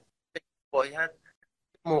داد. باید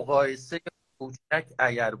مقایسه کوچک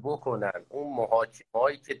اگر بکنن اون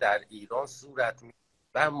محاکمه‌هایی که در ایران صورت میگیره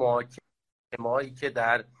و محاکمه‌هایی که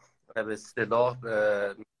در به اصطلاح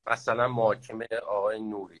مثلا محاکمه آقای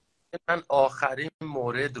نوری. من آخرین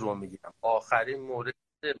مورد رو میگم، آخرین مورد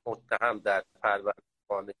متهم در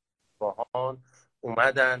پرونده اصفهان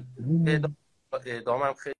اومدن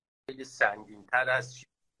اعدامم خیلی سنگین تر از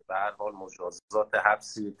به هر حال مجازات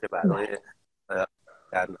حبسی که برای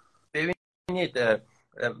ببینید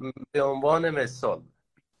به عنوان مثال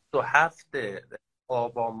 27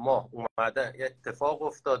 آبان ماه اومدن اتفاق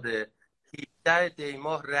افتاده، 17 دی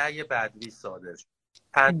ماه رأی بدوی صادر شد.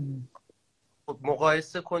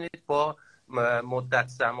 مقایسه کنید با مدت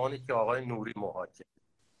زمانی که آقای نوری محاکم.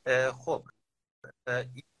 خب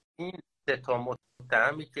این سه تا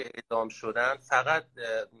متهمی که اعدام شدن فقط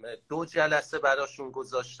 2 جلسه براشون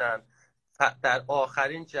گذاشتن، در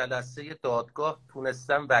آخرین جلسه دادگاه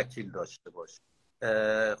تونستن وکیل داشته باشه.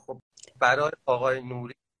 خب برای آقای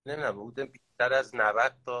نوری نمیدونم بودن بیشتر از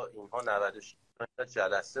 90 تا اینها 96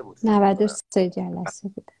 جلسه بود، 93 جلسه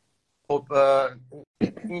بود. خب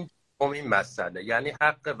این مسئله، یعنی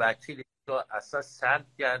حق وکیل رو اصلا سلب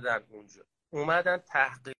کردن. اونجا اومدن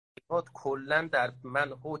تحقیقات کلا در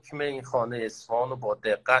من حکم این خانه اصفهان رو با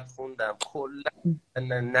دقت خوندم، کلا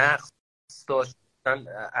نقص داشتن،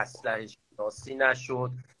 اسلحه شناسی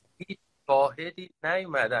نشد، هیچ شاهدی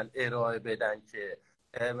نیومدن ارائه بدن که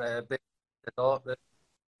به اصطلاح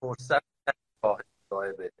فرصت شاهد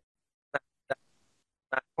ارائه بده.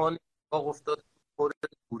 مکانی اتفاق افتاد خورد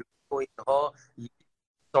دوری و اینها یک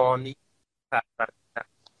ثانی پرونده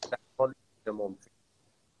در حالی که ممکن.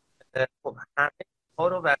 خب همه ها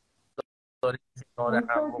رو داریم کنار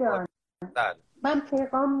هم مقایسه. من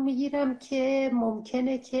پیغام میگیرم که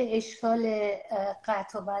ممکنه که اشکال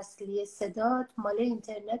قطع و وصلی صدات مال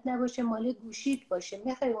اینترنت نباشه، مال گوشیت باشه.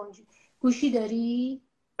 میخوای اونجا گوشی داری؟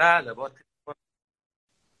 بله با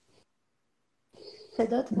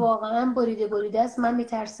صدات واقعا بریده است. من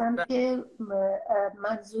میترسم که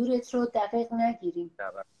منظورت رو دقیق نگیریم.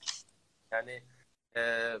 یعنی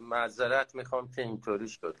معذرت میخوام که اینطوری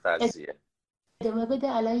شد قضیه. ادامه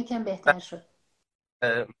بده، الان یکم بهتر شد.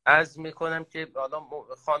 عرض میکنم که حالا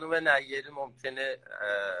خانم نیری ممکنه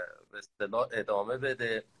به اصطلاح ادامه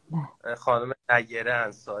بده. خانم نیری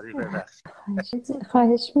انصاری ببخشید.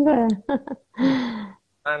 خواهش میکنم.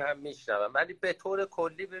 من هم میشنوم، ولی به طور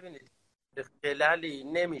کلی ببینید خلالی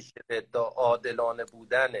نمیشه به عادلانه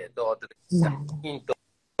بودن این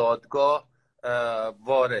دادگاه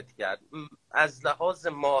وارد کرد. از لحاظ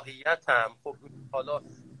ماهیت هم خب حالا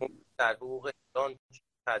در حقوق ایران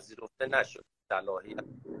پذیرفته نشد صلاحیت،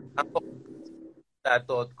 اما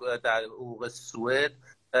در حقوق سوئد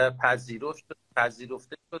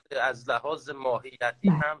پذیرفته شد. از لحاظ ماهیتی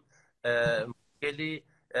هم مشکلی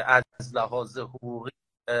از لحاظ حقوقی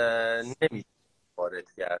نمیشه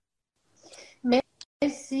وارد کرد.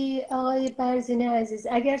 مرسی آقای برزین عزیز.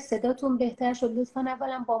 اگر صداتون بهتر شد لطفاً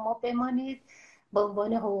اولا با ما بمانید، به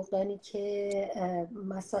عنوان حقوقدانی که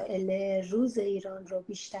مسائل روز ایران رو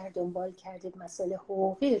بیشتر دنبال کردید، مسائل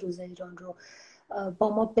حقوقی روز ایران رو،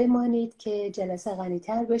 با ما بمانید که جلسه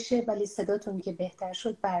غنی‌تر بشه. ولی صداتون که بهتر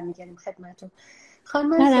شد برمیگردیم خدمتون.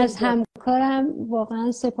 من از همکارم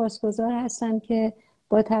واقعا سپاسگزار هستم که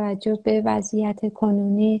با توجه به وضعیت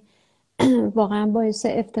کنونی واقعا باعث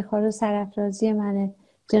افتخار و سرافرازی منه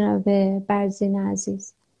جناب برزین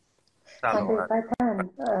عزیز. حقیقتا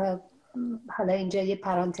حالا اینجا یه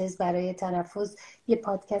پرانتز برای تنفس، یه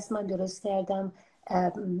پادکست من درست کردم،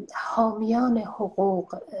 حامیان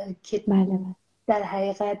حقوق، که در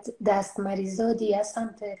حقیقت دست مریزادی از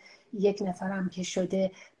سمت یک نفرم که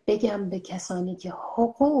شده بگم به کسانی که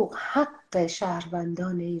حق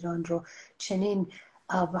شهروندان ایران رو چنین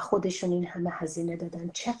و خودشون این همه هزینه دادن،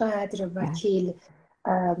 چقدر وکیل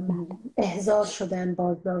احضار شدن،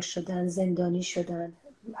 بازداشت شدن، زندانی شدن.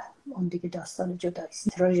 اون دیگه داستان جداییست،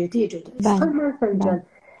 تراژدی جداییست. بله خانم منصوری بله جان،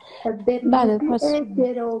 به بله پس موضوع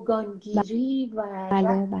گروگانگیری و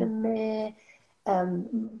بله بله رسم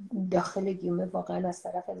داخل گیومه واقعا از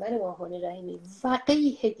طرف من ماهان رحیمی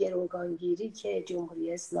وقیح گروگانگیری که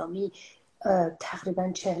جمهوری اسلامی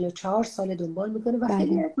تقریبا 44 سال دنبال میکنه و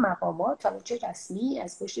خیلی بله از مقامات، حالا چه رسمی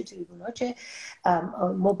از پشت تریبونا چه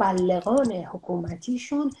مبلغان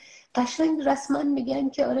حکومتیشون قشنگ رسما میگن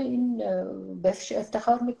که آره این بهش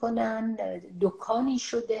افتخار میکنن، دکانی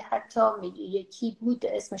شده. حتی یکی بود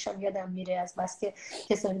اسمش هم یادم میره، از بس که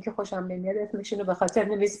کسانی که خوشم نمیاد اسمشون رو به خاطر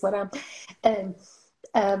نمیسپارم،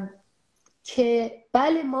 که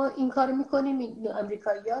بله ما این کار میکنیم،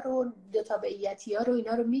 امریکایی ها رو، دو تابعیتی ها رو،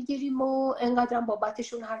 اینا رو میگیریم و انقدر هم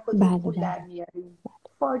بابتشون هر کدوم بله پول در بله میاریم.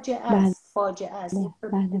 فاجعه بله است، فاجعه است. این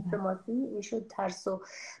شد بله بله دیپلماسی، این شد ترس. و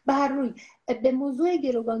به هر روی به موضوع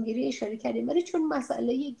گروگانگیری اشاره کردیم، ولی چون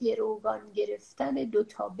مسئله گروگان گرفتن دو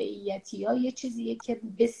تابعیتی ها یه چیزیه که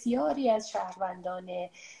بسیاری از شهروندان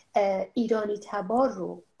ایرانی تبار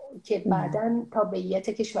رو که بعداً تابعیت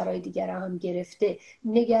کشورهای دیگر هم گرفته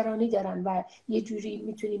نگرانی دارن و یه جوری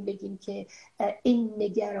میتونیم بگیم که این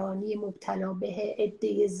نگرانی مبتلا به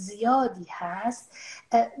عده زیادی هست.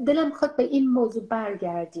 دلم میخواد به این موضوع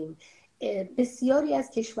برگردیم. بسیاری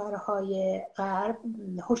از کشورهای غرب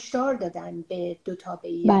هشدار دادن به دو بله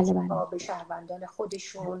تابعیتی بله ها، به شهروندان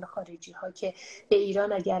خودشون، خارجی ها که به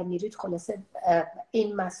ایران اگر میرید خلاصه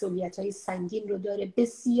این مسئولیت های سنگین رو داره.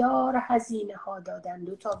 بسیار هزینه ها دادن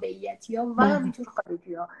دو تابعیتی ها و بله همینطور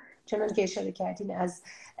خارجی ها، چنان که اشاره کردین از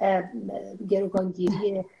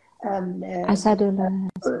گروگانگیری اسدالله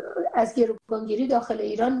از گروگانگیری داخل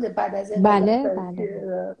ایران بعد از انقلاب بله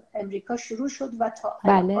بله امریکا شروع شد و تا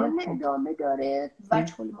بله الان بله ادامه داره.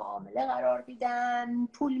 وجه المعامله قرار میدن،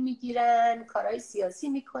 پول میگیرن، کارهای سیاسی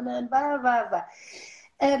میکنن و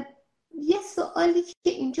یه سوالی که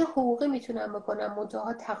اینجا حقوقی میتونم بکنم،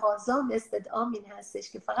 منتها تقاضام استدعام این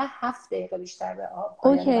هستش که فقط 7 دقیقه بیشتر به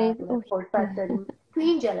پایان اوکی برنامه اوکی فرصت داریم تو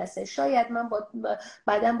این جلسه. شاید من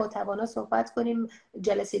بعدا با توانا صحبت کنیم،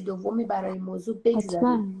 جلسه دومی برای موضوع حتما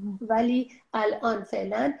بگذاریم، ولی الان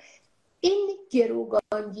فعلا این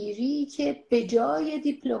گروگانگیری که به جای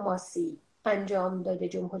دیپلماسی انجام داده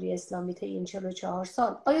جمهوری اسلامی طی این 44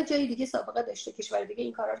 سال، آیا جای دیگه سابقه داشته؟ کشور دیگه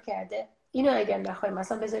این کارا رو کرده؟ اینو اگر نخوایم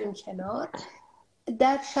مثلا بذاریم کنار،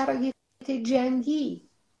 در شرایط جنگی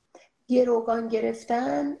گروگان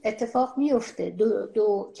گرفتن اتفاق میفته.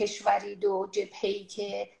 دو کشوری، دو جبهه‌ای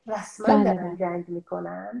که رسما بله دارن بله جنگ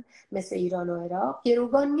میکنن مثل ایران و عراق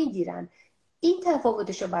گروگان میگیرن. این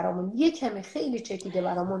تفاوتشو برامون یه کمی خیلی چکیده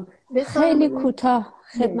برامون خیلی بفرمایید. کوتاه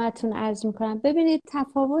خدمتتون عرض میکنم. ببینید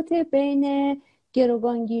تفاوت بین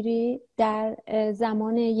گروگانگیری در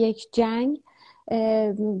زمان یک جنگ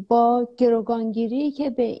با گروگانگیری که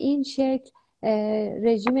به این شکل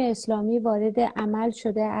رژیم اسلامی وارد عمل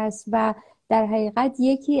شده است و در حقیقت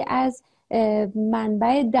یکی از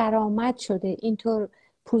منبع درآمد شده، اینطور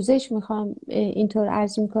پوزش میخوام اینطور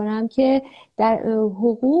عرض میکنم که در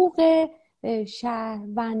حقوق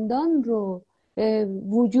شهروندان رو،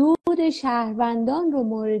 وجود شهروندان رو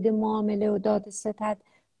مورد معامله و دادستد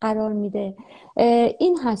قرار میده.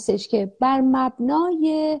 این هستش که بر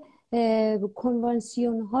مبنای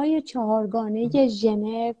کنوانسیون های 4گانه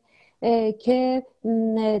ژنو که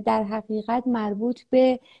در حقیقت مربوط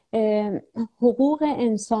به حقوق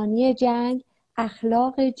انسانی جنگ،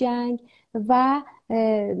 اخلاق جنگ و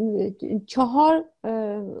 4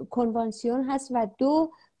 کنوانسیون هست و 2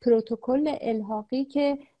 پروتکل الحاقی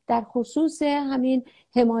که در خصوص همین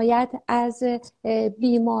حمایت از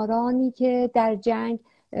بیمارانی که در جنگ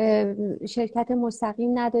شرکت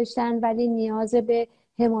مستقیم نداشتن ولی نیاز به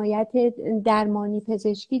حمایت درمانی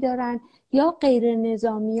پزشکی دارن، یا غیر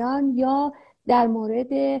نظامیان، یا در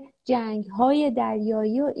مورد جنگ‌های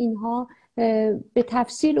دریایی و اینها به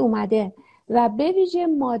تفصیل اومده. و به ویژه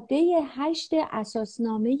ماده 8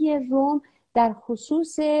 اساسنامه روم در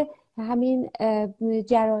خصوص همین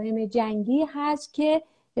جرایم جنگی هست که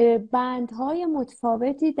بندهای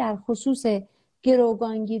متفاوتی در خصوص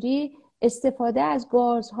گروگانگیری، استفاده از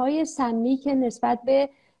گازهای سمی که نسبت به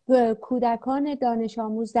کودکان دانش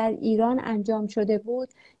آموز در ایران انجام شده بود،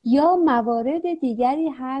 یا موارد دیگری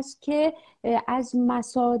هست که از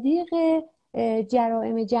مصادیق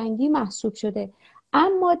جرایم جنگی محسوب شده.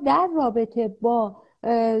 اما در رابطه با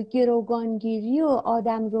گروگانگیری و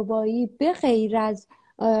آدمربایی به غیر از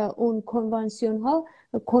اون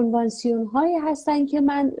کنوانسیون هایی هستن که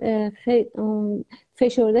من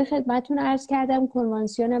فشرده خدمتون عرض کردم: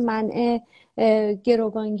 کنوانسیون منع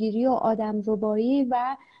گروگانگیری و آدمربایی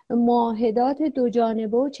و معاهدات دو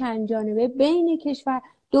جانبه و چند جانبه بین کشور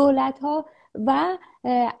دولت‌ها و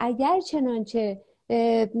اگر چنانچه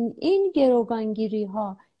این گروگانگیری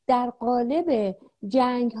ها در قالب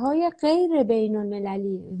جنگ های غیر بین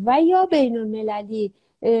المللی و یا بین المللی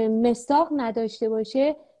مصداق نداشته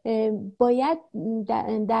باشه، باید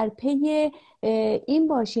در پی این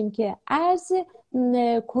باشیم که از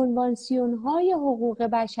کنوانسیون های حقوق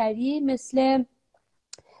بشری مثل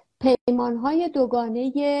پیمان های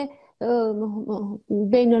دوگانه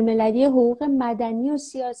بین المللی حقوق مدنی و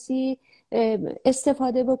سیاسی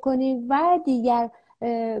استفاده بکنیم و دیگر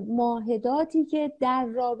معاهداتی که در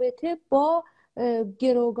رابطه با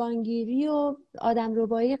گروگانگیری و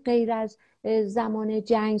آدمربایی غیر از زمان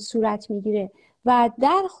جنگ صورت میگیره و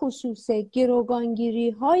در خصوص گروگانگیری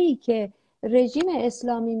هایی که رژیم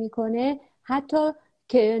اسلامی میکنه، حتی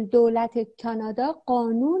که دولت کانادا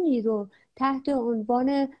قانونی رو تحت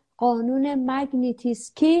عنوان قانون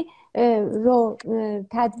مگنیتیسکی رو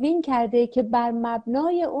تدوین کرده که بر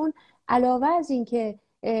مبنای اون علاوه از این که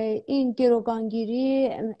این گروگانگیری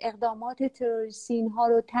اقدامات تروریستی ها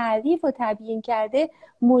رو تعریف و تبیین کرده،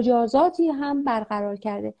 مجازاتی هم برقرار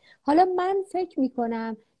کرده. حالا من فکر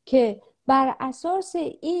میکنم که بر اساس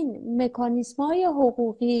این مکانیسم های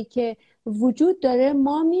حقوقی که وجود داره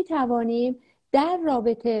ما میتوانیم در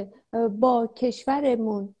رابطه با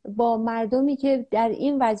کشورمون، با مردمی که در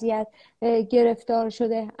این وضعیت گرفتار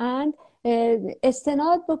شده اند،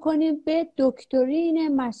 استناد بکنیم به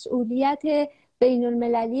دکترین مسئولیت بین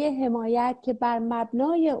المللی حمایت که بر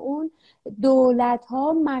مبنای اون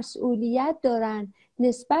دولت‌ها مسئولیت دارن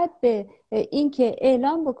نسبت به اینکه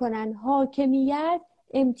اعلام بکنن حاکمیت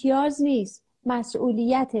امتیاز نیست،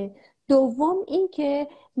 مسئولیت. دوم اینکه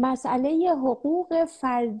مسئله حقوق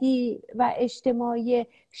فردی و اجتماعی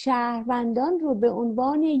شهروندان رو به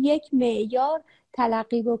عنوان یک معیار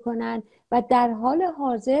تلقی بکنن و در حال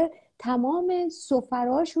حاضر تمام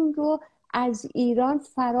سفراشون رو از ایران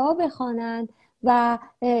فرا بخوانند و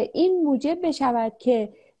این موجب بشود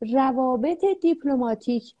که روابط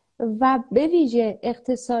دیپلماتیک و به ویژه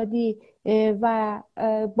اقتصادی و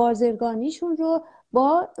بازرگانیشون رو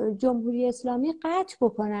با جمهوری اسلامی قطع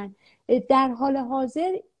بکنن. در حال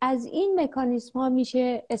حاضر از این مکانیسم ها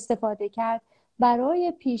میشه استفاده کرد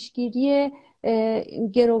برای پیشگیری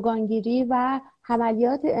گروگانگیری و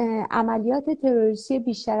عملیات تروریستی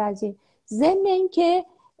بیشتر از این. ضمن اینکه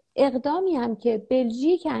اقدامی هم که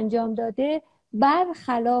بلژیک انجام داده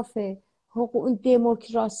برخلاف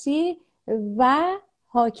دموکراسی و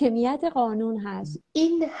حاکمیت قانون هست.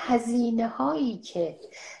 این هزینه هایی که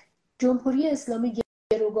جمهوری اسلامی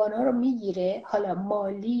گروگان‌ها رو میگیره، حالا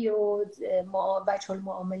مالی و بچه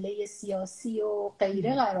المعامله سیاسی و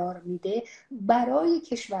غیره قرار میده، برای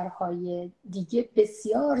کشورهای دیگه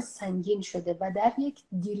بسیار سنگین شده و در یک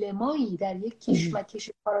دیلمایی، در یک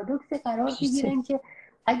کشمکش پارادوکسی قرار میگیرن که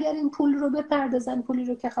اگر این پول رو بپردازن، پولی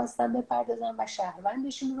رو که خواستن بپردازن و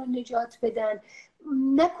شهروندشون رو نجات بدن،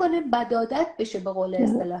 نکنه بدادت بشه به قول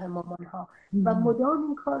اصطلاح مامانها و مدام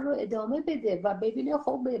این کار رو ادامه بده و ببینه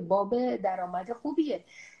خب باب درآمد خوبیه.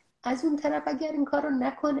 از اون طرف اگر این کار رو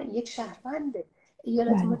نکنه، یک شهروند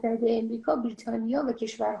ایالات متحده امریکا، بریتانیا و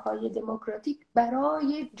کشورهای دموکراتیک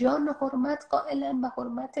برای جان حرمت قائلن و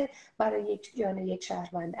حرمت برای یک جان یک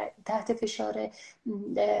شهروند تحت فشار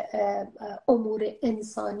امور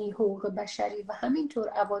انسانی، حقوق بشری و همینطور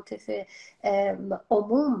عواطف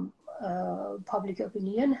عموم پابلیک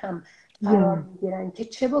اپینین هم قرار میگیرن که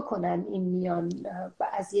چه بکنن. این میان و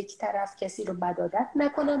از یک طرف کسی رو بدادت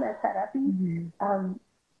نکنن، از طرفی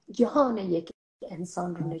جهان یک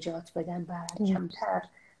انسان رو نجات بدن و کمتر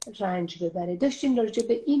رنج ببره. داشتیم راجع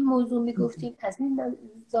به این موضوع میگفتیم، از این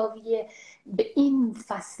زاویه به این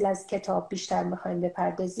فصل از کتاب بیشتر میخوایم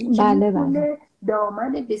بپردازیم که میتونه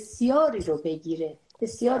دامن بسیاری رو بگیره،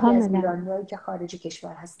 بسیاری از ایرانیایی که خارج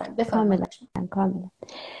کشور هستن. بفرمایید. کاملا.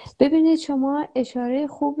 ببینید شما اشاره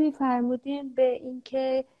خوبی فرمودین به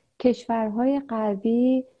اینکه کشورهای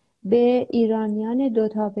غربی به ایرانیان دو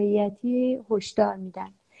تابعیتی هشدار میدن.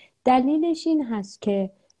 دلیلش این هست که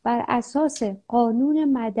بر اساس قانون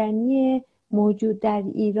مدنی موجود در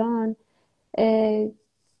ایران،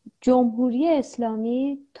 جمهوری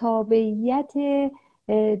اسلامی تابعیت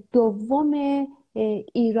دوم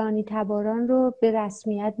ایرانی تباران رو به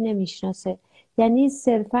رسمیت نمیشناسه، یعنی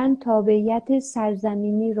صرفاً تابعیت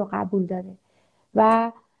سرزمینی رو قبول داره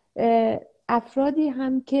و افرادی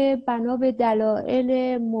هم که بنا به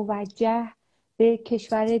دلایل موجه به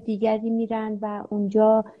کشور دیگری میرن و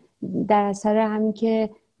اونجا در اثر همین که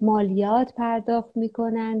مالیات پرداخت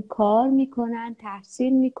میکنن، کار میکنن،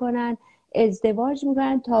 تحصیل میکنن، ازدواج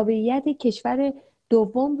میکنن، تابعیت کشور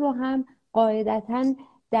دوم رو هم قاعدتاً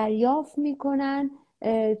دریافت میکنن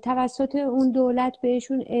توسط اون دولت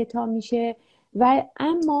بهشون اعطا میشه. و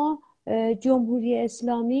اما جمهوری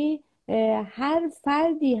اسلامی هر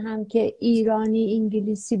فردی هم که ایرانی،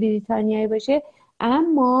 انگلیسی، بریتانیایی باشه،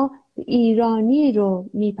 اما ایرانی رو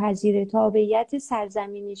میپذیره، تابعیت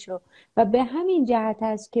سرزمینیش رو. و به همین جهت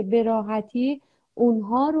است که به راحتی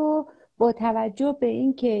اونها رو با توجه به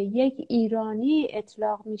اینکه یک ایرانی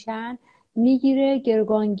اطلاق میشن میگیره،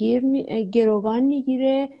 گروگان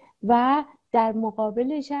میگیره و در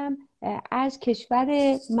مقابلش هم از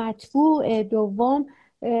کشور مطبوع دوم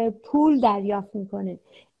پول دریافت میکنه.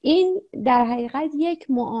 این در حقیقت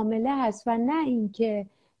یک معامله هست و نه اینکه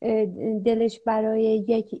دلش برای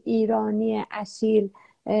یک ایرانی اصیل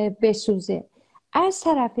بسوزه. از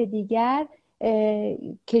طرف دیگر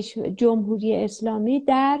جمهوری اسلامی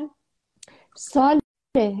در سال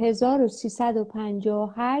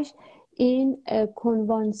 1358 این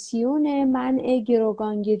کنوانسیون منع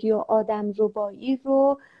گروگانگیری و آدمربایی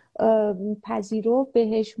رو پذیرفت،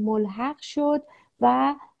 بهش ملحق شد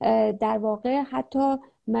و در واقع حتی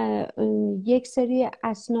یک سری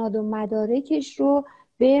اسناد و مدارکش رو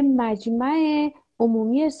به مجمع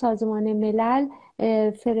عمومی سازمان ملل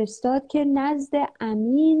فرستاد که نزد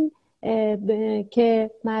امین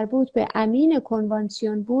که مربوط به امین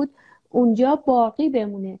کنوانسیون بود اونجا باقی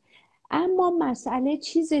بمونه. اما مسئله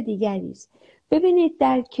چیز دیگری است. ببینید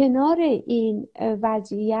در کنار این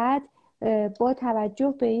وضعیت، با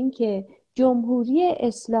توجه به اینکه جمهوری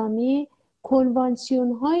اسلامی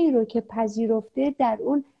کنوانسیون هایی رو که پذیرفته در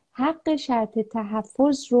اون حق شرط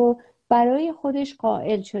تحفظ رو برای خودش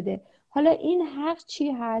قائل شده. حالا این حق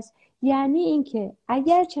چی هست؟ یعنی اینکه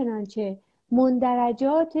اگر چنانچه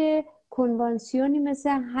مندرجات کنوانسیونی مثل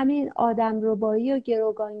همین آدمربایی و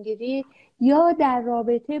گروگانگیری یا در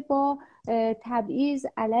رابطه با تبعیض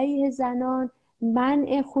علیه زنان،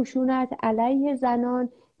 منع خشونت علیه زنان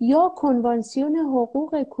یا کنوانسیون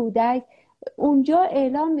حقوق کودک اونجا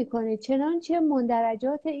اعلام میکنه چنانچه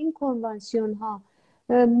مندرجات این کنوانسیون ها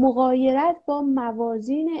مغایرت با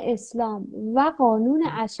موازین اسلام و قانون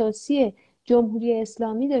اساسی جمهوری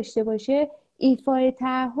اسلامی داشته باشه، ایفای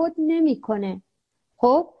تعهد نمیکنه.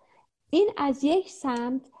 خب این از یک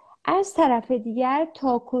سمت. از طرف دیگر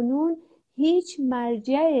تاکنون هیچ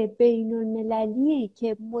مرجع بین المللی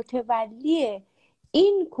که متولی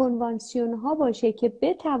این کنوانسیون ها باشه که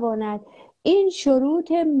بتواند این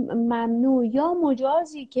شروط ممنوع یا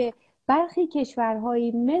مجازی که برخی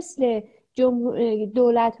کشورهایی مثل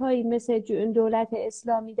دولت‌هایی مثل دولت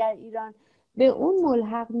اسلامی در ایران به اون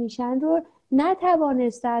ملحق میشن رو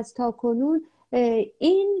نتوانسته از تاکنون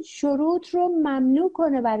این شروط رو ممنوع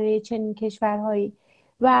کنه برای چنین کشورهایی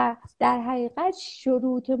و در حقیقت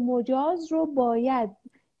شروط مجاز رو باید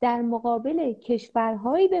در مقابل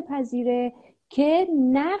کشورهایی بپذیره که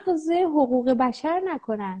نقض حقوق بشر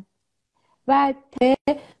نکنن. و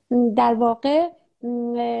در واقع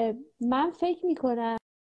من فکر میکنم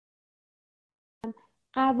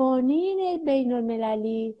قوانین بین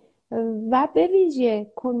المللی و به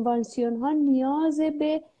ویژه کنوانسیون ها نیاز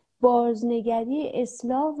به بازنگری،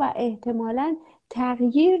 اصلاح و احتمالاً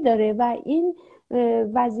تغییر داره و این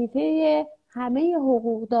وظیفه همه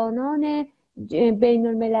حقوقدانان بین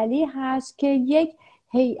المللی هست که یک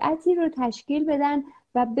هیئتی رو تشکیل بدن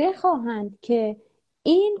و بخواهند که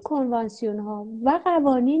این کنوانسیون ها و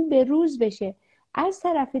قوانین به روز بشه. از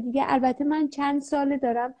طرف دیگه البته من چند ساله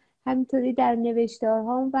دارم همینطوری در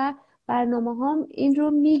نوشتارهام و برنامه‌هام این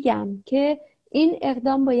رو میگم که این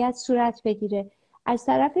اقدام باید صورت بگیره. از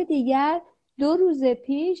طرف دیگر 2 روز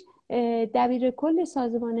پیش دبیر کل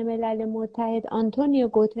سازمان ملل متحد آنتونیو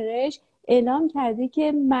گوترش اعلام کرده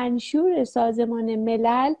که منشور سازمان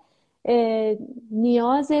ملل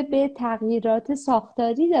نیاز به تغییرات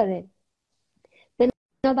ساختاری داره.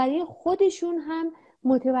 بنابراین خودشون هم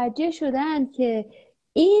متوجه شدن که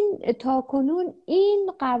این تاکنون این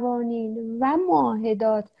قوانین و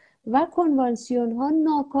معاهدات و کنوانسیون ها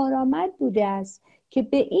ناکارآمد بوده است که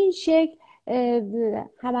به این شکل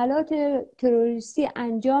حملات تروریستی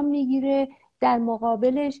انجام میگیره. در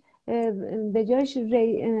مقابلش به جاش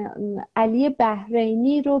علی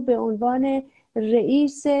بحرینی رو به عنوان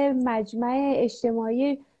رئیس مجمع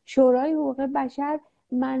اجتماعی شورای حقوق بشر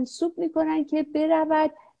منصوب میکنن که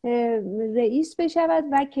برود رئیس بشود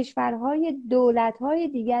و کشورهای دولتهای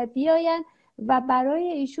دیگر بیاین و برای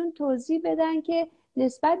ایشون توضیح بدن که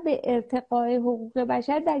نسبت به ارتقاء حقوق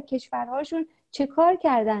بشر در کشورهاشون چه کار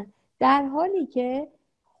کردن، در حالی که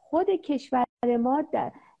خود کشور ما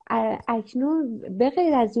در اکنون به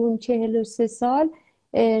غیر از اون 43 سال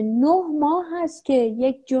 9 ماه هست که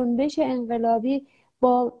یک جنبش انقلابی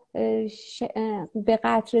با به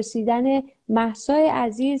قتل رسیدن مهسا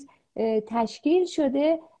عزیز تشکیل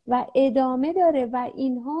شده و ادامه داره و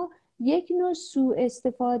اینها یک نوع سوء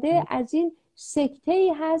استفاده از این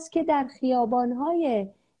سکته‌ای هست که در خیابان‌های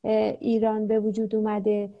ایران به وجود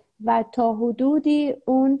اومده و تا حدودی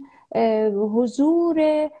اون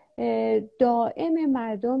حضور دائم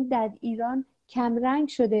مردم در ایران کمرنگ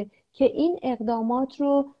شده که این اقدامات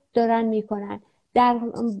رو دارن میکنن. در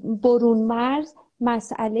برون مرز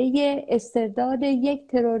مسئله استرداد یک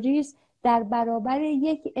تروریست در برابر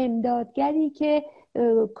یک امدادگری که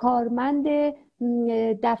کارمند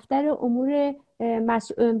دفتر امور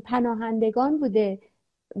پناهندگان بوده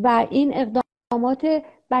و این اقدامات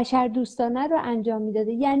بشردوستانه رو انجام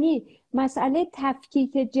میداده. یعنی مسئله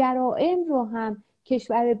تفکیک جرائم رو هم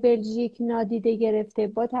کشور بلژیک نادیده گرفته،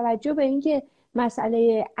 با توجه به اینکه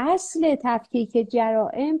مسئله اصل تفکیک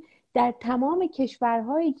جرائم در تمام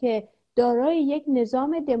کشورهایی که دارای یک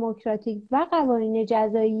نظام دموکراتیک و قوانین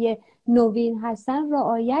جزایی نوین هستن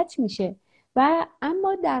رعایت میشه. و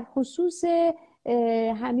اما در خصوص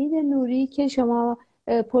حمید نوری که شما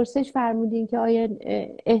پرسش فرمودین که آیا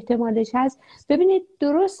احتمالش هست، ببینید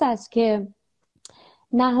درست است که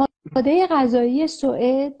نهادهای قضایی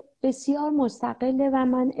سوئد بسیار مستقله و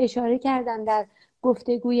من اشاره کردم در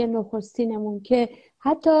گفتگوی نخستینمون که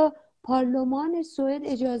حتی پارلمان سوئد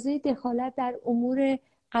اجازه دخالت در امور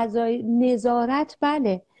قضایی نظارت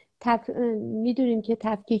بله میدونیم که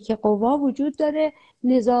تفکیک قوا وجود داره،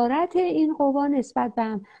 نظارت این قوا نسبت به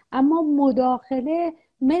هم، اما مداخله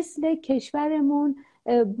مثل کشورمون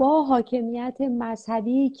با حاکمیت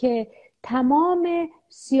مذهبی که تمام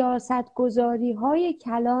سیاستگزاری های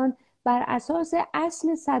کلان بر اساس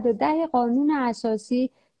اصل 110 قانون اساسی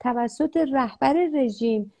توسط رهبر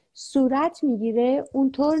رژیم صورت میگیره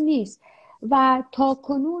اونطور نیست. و تا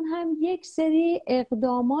کنون هم یک سری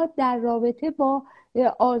اقدامات در رابطه با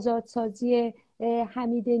آزادسازی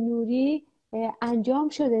حمید نوری انجام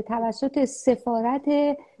شده توسط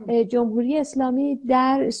سفارت جمهوری اسلامی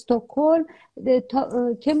در استکهلم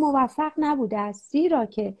که موفق نبوده است، زیرا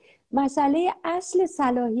که مسئله اصل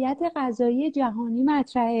صلاحیت قضایی جهانی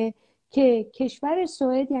مطرحه که کشور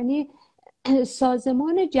سوئد یعنی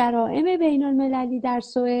سازمان جرائم بین المللی در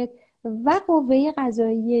سوئد و قوه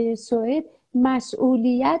قضایی سوئد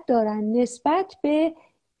مسئولیت دارند نسبت به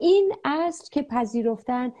این اصل که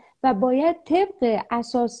پذیرفتن و باید طبق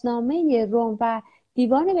اساسنامه روم و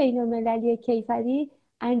دیوان بین المللی کیفری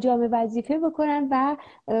انجام وظیفه بکنن و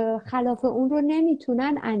خلاف اون رو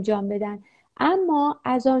نمیتونن انجام بدن. اما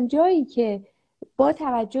از آنجایی که با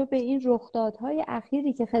توجه به این رخدادهای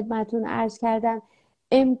اخیری که خدمتون عرض کردم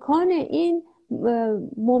امکان این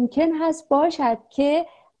ممکن هست باشد که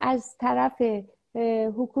از طرف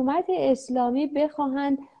حکومت اسلامی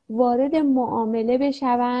بخواهند وارد معامله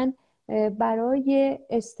بشوند برای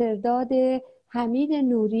استرداد حمید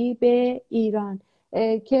نوری به ایران،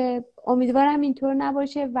 که امیدوارم اینطور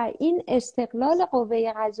نباشه و این استقلال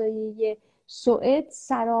قوه قضاییه سوئد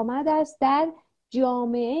سرآمد است در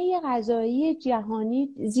جامعه قضایی جهانی،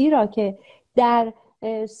 زیرا که در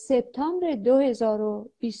سپتامبر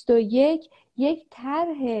 2021 یک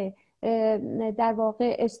طرح در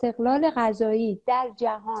واقع استقلال قضایی در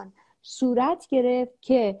جهان صورت گرفت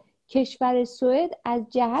که کشور سوئد از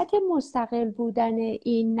جهت مستقل بودن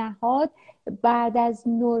این نهاد بعد از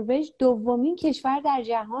نروژ دومین کشور در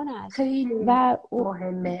جهان است. خیلی و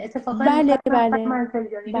مهمه. اتفاقا بله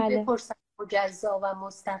بپرسم مجزا و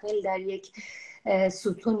مستقل در یک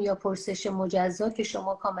ستون یا پرسش مجزا که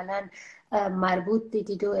شما کاملا مربوط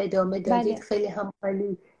دیدید و ادامه دادید خیلی هم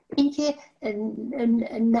عالی. اینکه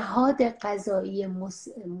نهاد قضایی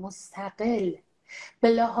مستقل به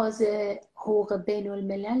لحاظ حقوق بین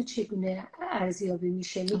الملل چگونه ارزیابی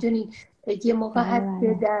میشه؟ میدونین یه موقع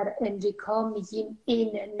حتی در امریکا میگیم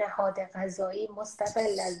این نهاد قضایی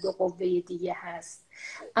مستقل از دو قوه دیگه هست،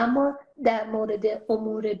 اما در مورد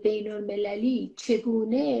امور بین المللی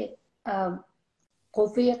چگونه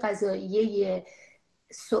قوه قضاییه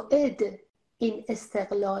سوئد این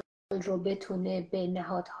استقلال رو بتونه به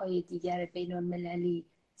نهادهای دیگر بین المللی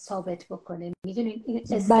ثابت بکنه؟ میدونین این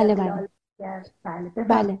استقلال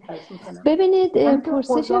بله. ببینید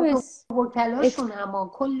پرسش وکلاشون هم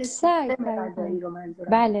کل سیستم قضایی رو منظورم.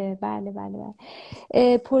 بله.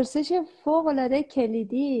 پرسش فوق العاده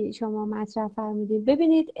کلیدی شما مطرح فرمودید.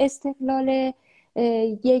 ببینید استقلال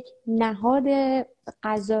یک نهاد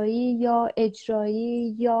قضایی یا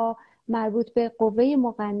اجرایی یا مربوط به قوه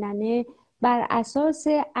مقننه بر اساس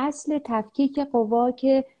اصل تفکیک قوا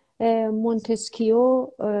که مونتسکیو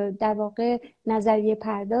در واقع نظریه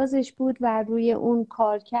پردازش بود و روی اون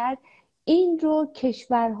کار کرد، این رو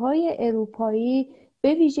کشورهای اروپایی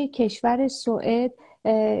به ویژه کشور سوئد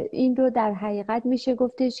این رو در حقیقت میشه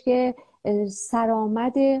گفتش که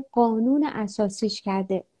سرآمد قانون اساسیش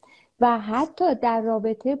کرده. و حتی در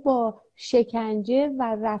رابطه با شکنجه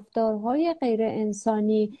و رفتارهای غیر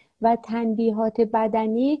انسانی و تنبیهات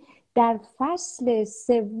بدنی در فصل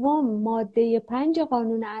 3 ماده 5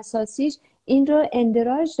 قانون اساسیش این رو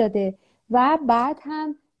اندراج داده و بعد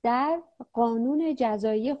هم در قانون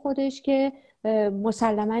جزایی خودش که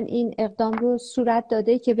مسلما این اقدام رو صورت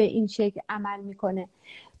داده که به این شکل عمل میکنه.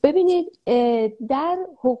 ببینید در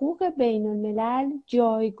حقوق بین الملل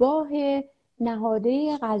جایگاه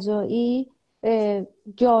نهادهای قضایی،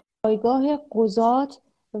 جایگاه قضات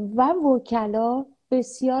و وکلا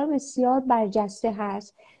بسیار بسیار برجسته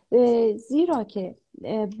هست، زیرا که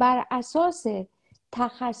بر اساس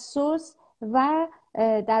تخصص و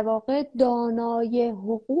در واقع دانای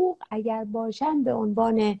حقوق اگر باشن به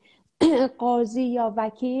عنوان قاضی یا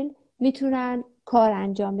وکیل میتونن کار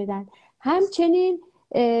انجام بدن. همچنین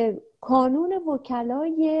کانون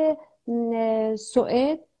وکلای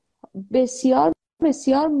سوئد بسیار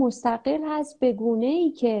بسیار مستقل هست، به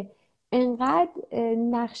گونه‌ای که انقدر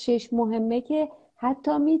نقشش مهمه که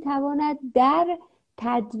حتی میتواند در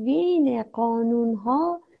تدوین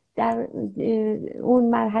قانونها در اون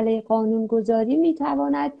مرحله قانونگذاری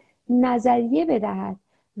میتواند نظریه بدهد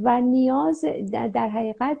و نیاز در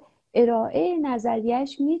حقیقت ارائه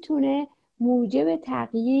نظریش میتونه موجب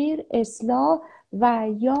تغییر، اصلاح و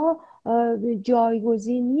یا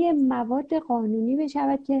جایگزینی مواد قانونی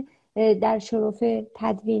بشود که در شرف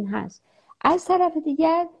تدوین هست. از طرف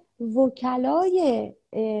دیگر وکلای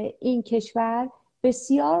این کشور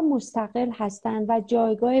بسیار مستقل هستند و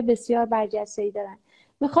جایگاه بسیار برجسته‌ای دارند.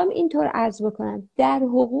 میخوام اینطور عرض بکنم در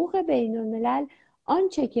حقوق بین الملل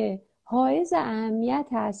آنچه که حائز اهمیت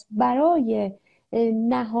است برای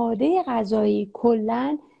نهادهای قضایی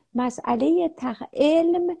کلاً مسئله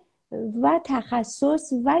علم و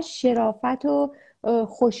تخصص و شرافت و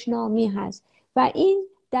خوشنامی هست و این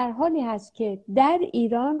در حالی هست که در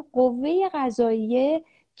ایران قوه قضاییه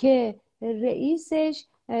که رئیسش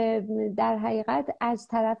در حقیقت از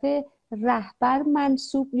طرف رهبر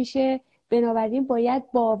منصوب میشه، بنابراین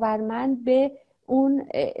باید باورمند به اون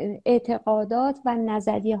اعتقادات و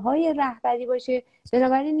نظریه های رهبری باشه،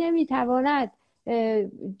 بنابراین نمیتواند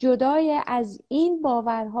جدای از این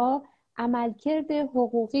باورها عملکرد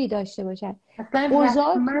حقوقی داشته باشد.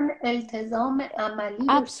 من التزام عملی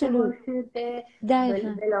داشته باشه به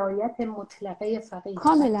ولایت مطلقه فقیه.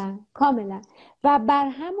 کاملا کاملا. و بر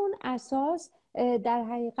همون اساس در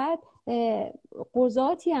حقیقت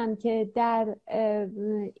قضاتی هم که در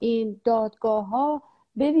این دادگاه ها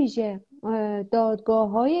به ویژه دادگاه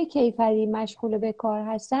های کیفری مشغول به کار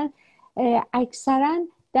هستن اکثرا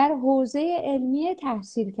در حوزه علمی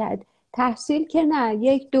تحصیل که نه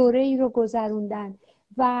یک دوره ای رو گذروندن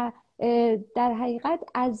و در حقیقت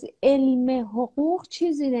از علم حقوق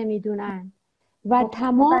چیزی نمیدونن و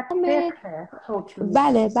تمام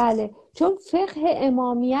بله چون فقه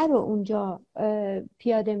امامیه رو اونجا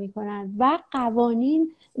پیاده میکنن و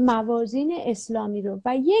قوانین موازین اسلامی رو.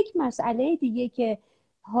 و یک مسئله دیگه که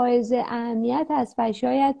حائز اهمیت است و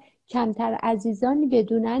شاید کمتر عزیزانی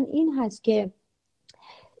بدونن این هست که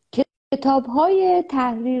کتاب‌های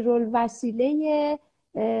تحریرالوسیله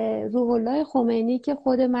روح الله خمینی که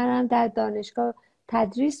خود منم در دانشگاه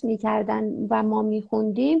تدریس می‌کردن و ما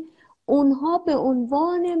می‌خوندیم، اونها به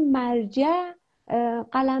عنوان مرجع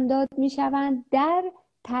قلمداد می‌شوند در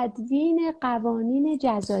تدوین قوانین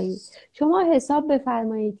جزایی. شما حساب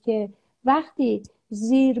بفرمایید که وقتی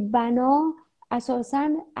زیربنا اساساً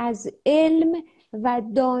از علم و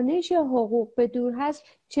دانش حقوق به دور هست،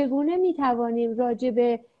 چگونه می‌توانیم راجع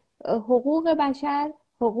به حقوق بشر،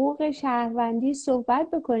 حقوق شهروندی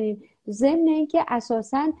صحبت بکنیم، ضمن اینکه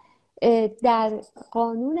اساساً در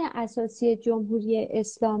قانون اساسی جمهوری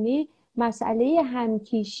اسلامی مسئله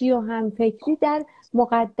همکیشی و همفکری در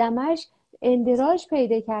مقدمش اندراج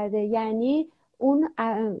پیدا کرده، یعنی اون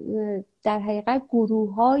در حقیقت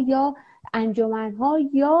گروه‌ها یا انجمن‌ها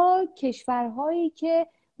یا کشورهایی که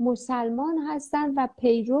مسلمان هستند و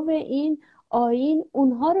پیرو این آیین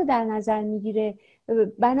اونها رو در نظر میگیره.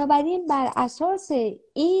 بنابراین بر اساس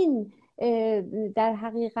این در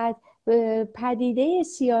حقیقت پدیده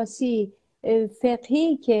سیاسی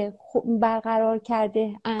فقهی که برقرار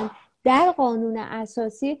کرده اند در قانون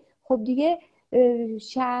اساسی، خب دیگه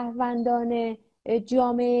شهروندان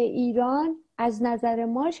جامعه ایران از نظر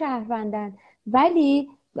ما شهروندن، ولی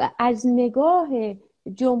از نگاه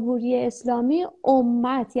جمهوری اسلامی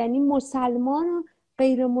امت یعنی مسلمان و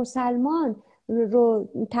غیر مسلمان رو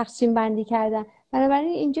تقسیم بندی کردن. بنابراین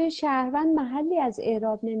اینجا شهروند محلی از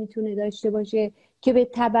اعراب نمیتونه داشته باشه که به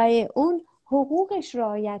تبع اون حقوقش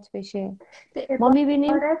رعایت بشه. ما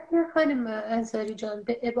میبینیم خانم انصاری جان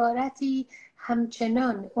به عبارتی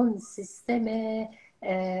همچنان اون سیستم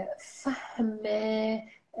فهم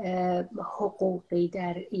حقوقی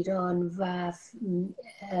در ایران و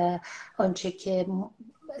آنچه که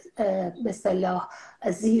به اصطلاح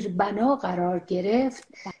زیربنا قرار گرفت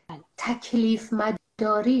تکلیف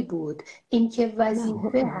مداری بود، اینکه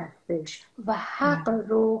وظیفه هستش و حق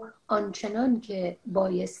رو آنچنان که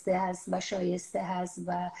بایسته هست و شایسته هست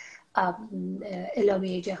و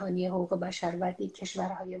اعلامیه جهانی حقوق بشر و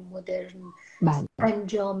کشورهای مدرن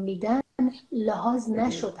انجام میدن لحاظ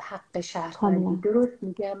نشد. حق شهروندی، درست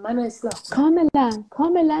میگم منو اصلاح کنم؟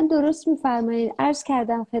 کاملا درست میفرمایید. عرض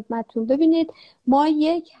کردم خدمتتون، ببینید ما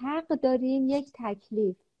یک حق داریم، یک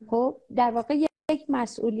تکلیف، خب در واقع یک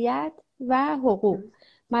مسئولیت و حقوق.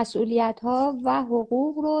 مسئولیت ها و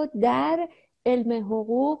حقوق رو در علم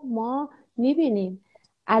حقوق ما میبینیم.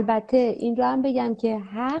 البته این رو هم بگم که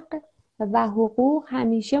حق و حقوق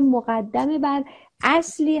همیشه مقدم بر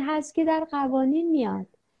اصلی هست که در قوانین میاد،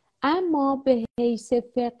 اما به حیث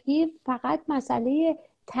فقهی فقط مسئله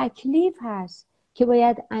تکلیف هست که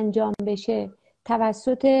باید انجام بشه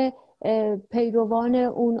توسط پیروان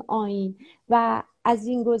اون آیین. و از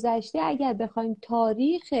این گذشته اگر بخوایم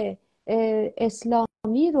تاریخ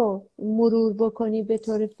اسلامی رو مرور بکنیم به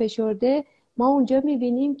طور فشرده، ما اونجا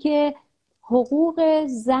میبینیم که حقوق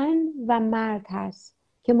زن و مرد هست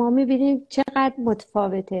که ما میبینیم چقدر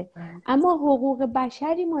متفاوته، اما حقوق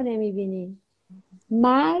بشری ما نمیبینیم.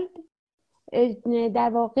 مرد در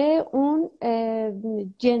واقع اون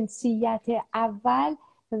جنسیت اول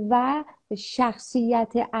و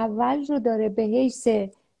شخصیت اول رو داره به حیث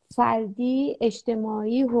فردی،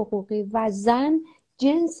 اجتماعی، حقوقی، و زن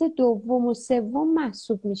جنس دوم و سوم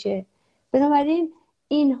محسوب میشه. بنابراین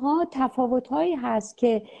اینها تفاوت‌هایی هست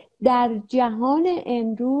که در جهان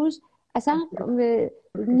امروز اصلا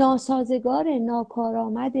ناسازگار،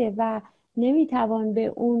 ناکارآمده و نمیتوان به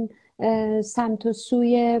اون سمت و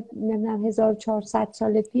سوی 1400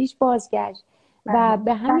 سال پیش بازگشت. و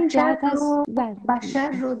به همین جهت هست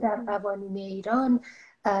بشر رو در قوانین ایران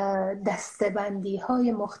دسته‌بندی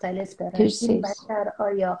های مختلف دارن. این بشر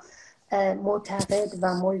آیا معتقد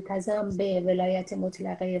و ملتزم به ولایت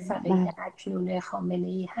مطلقه فقیه اکنون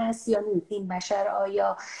خامنه‌ای هست یا نیست؟ این بشر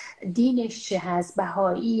آیا دینش چه هست؟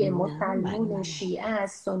 بهایی، مسلمون، شیعه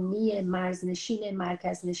است، سنی، مرزنشین،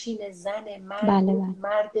 مرکزنشین، زن،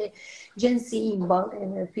 مرد جنسی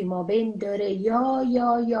این فیما بین داره یا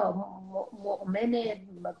مؤمن،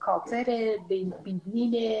 کافر،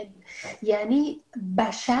 بیدین. یعنی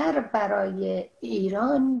بشر برای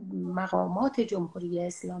ایران، مقامات جمهوری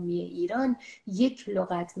اسلامی ایران، یک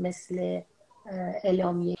لغت مثل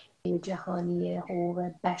اعلامیه جهانی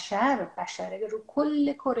حقوق بشر رو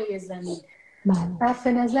کل کره زمین صرف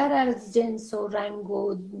نظر از جنس و رنگ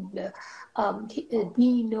و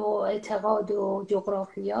دین و اعتقاد و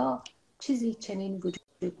جغرافیا چیزی چنین وجود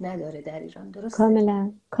نداره در ایران.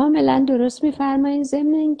 درسته؟ کاملا درست میفرمایید.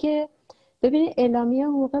 ضمن اینکه ببینید اعلامیه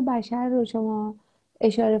حقوق بشر رو شما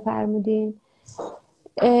اشاره فرمودین،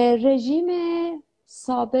 رژیم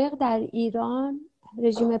سابق در ایران،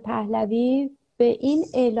 رژیم پهلوی، به این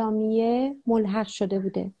اعلامیه ملحق شده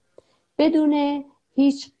بوده بدون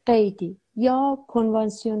هیچ قیدی، یا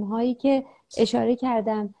کنوانسیون هایی که اشاره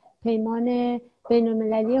کردم، پیمان بین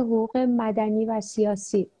المللی حقوق مدنی و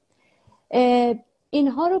سیاسی،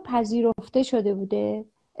 اینها رو پذیرفته شده بوده،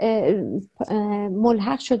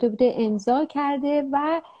 ملحق شده بوده، امضا کرده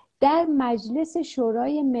و در مجلس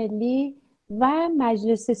شورای ملی و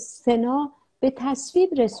مجلس سنا به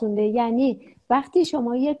تصویب رسونده. یعنی وقتی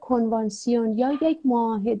شما یک کنوانسیون یا یک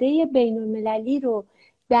معاهده بین المللی رو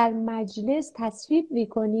در مجلس تصویب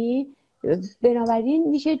میکنی، بنابراین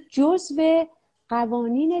میشه جزو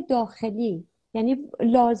قوانین داخلی، یعنی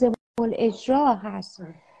لازم الاجرا هست.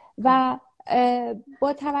 و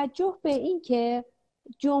با توجه به اینکه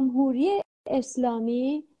جمهوری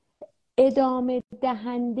اسلامی ادامه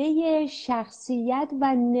دهنده شخصیت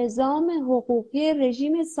و نظام حقوقی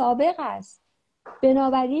رژیم سابق است،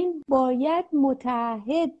 بنابراین باید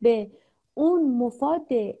متعهد به اون مفاد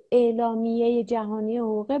اعلامیه جهانی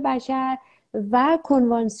حقوق بشر و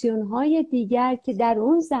کنوانسیون های دیگر که در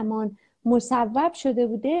اون زمان مصوب شده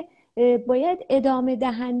بوده باید ادامه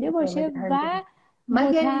دهنده باشه و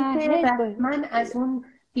متعهد باشه. من از اون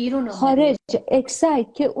بیرون خارج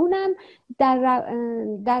اکسایت که اونم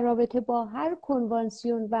در رابطه با هر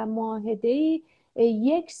کنوانسیون و معاهده‌ای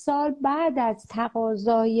 1 سال بعد از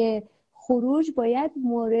تقاضای خروج باید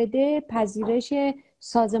مورد پذیرش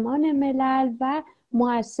سازمان ملل و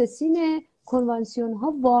مؤسسین کنوانسیون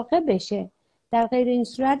ها واقع بشه. در غیر این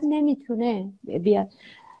صورت نمیتونه بیاد.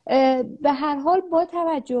 به هر حال با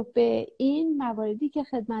توجه به این مواردی که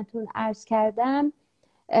خدمتون عرض کردم،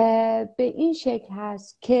 به این شکل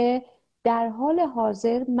هست که در حال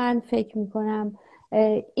حاضر من فکر میکنم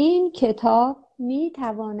این کتاب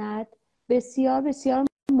میتواند بسیار بسیار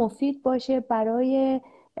مفید باشه برای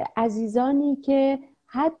عزیزانی که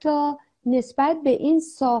حتی نسبت به این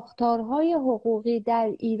ساختارهای حقوقی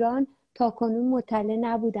در ایران تاکنون مطلع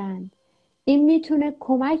نبودند. این میتونه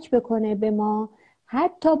کمک بکنه به ما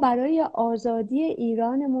حتی برای آزادی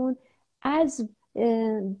ایرانمون از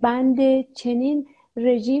بند چنین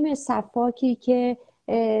رژیم سفاکی که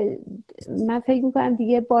من فکر میکنم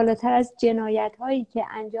دیگه بالاتر از جنایت هایی که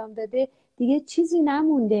انجام داده دیگه چیزی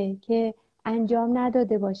نمونده که انجام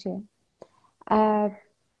نداده باشه.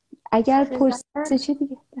 اگر پرسشی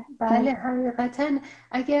دیگه بله حقیقتا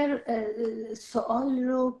اگر سوال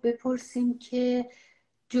رو بپرسیم که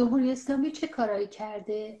جمهوری اسلامی چه کارایی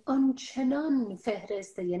کرده، آنچنان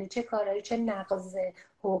فهرسته، یعنی چه کارایی، چه نقض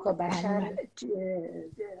حقوق بشر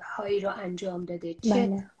هایی رو انجام داده،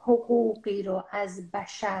 چه حقوقی رو از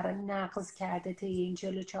بشر نقض کرده طی این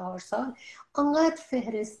 44 سال، آنقدر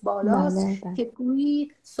فهرست بالاست که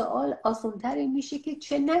گویی سوال آسان‌تری میشه که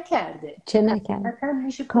چه نکرده.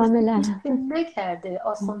 میشه کاملا چه نکرده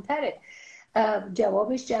آسان‌تره.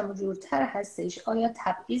 جوابش جمع جورتر هستش. آیا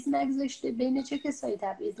تبعیض نگذاشته؟ بین چه کسایی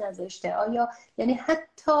تبعیض نذاشته؟ آیا یعنی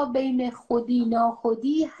حتی بین خودی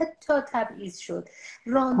ناخودی حتی تبعیض شد؟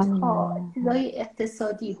 راندها، چیزای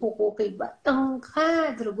اقتصادی، حقوقی و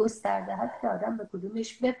انقدر گسترده هست که آدم به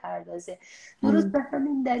کدومش بپردازه. درست به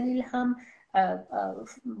همین دلیل هم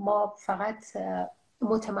ما فقط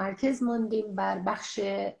متمرکز موندیم بر بخش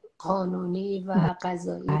قانونی و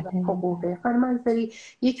قضایی و حقوقی. خانم انصاری،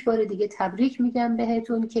 یک بار دیگه تبریک میگم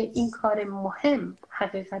بهتون که این کار مهم،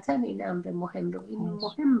 حقیقتا این امر مهم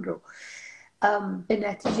رو به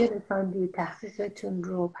نتیجه رساندید. تحقیقتون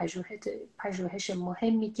رو، پژوهش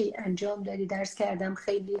مهمی که انجام دادی، درس کردم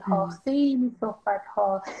خیلی صحبت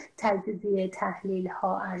ها، تجزیه، تحلیل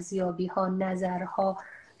ها، ارزیابی ها، نظرها،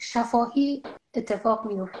 شفاهی اتفاق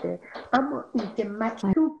میفته، اما اینکه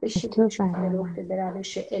مکتوب بشه به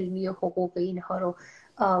روش علمی و حقوقی اینها رو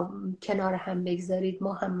کنار هم بگذارید.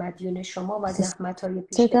 ما هم مدیون شما و زحمت‌های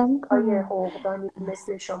پیشنهادهای حقوقدانی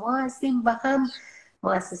مثل شما هستیم و هم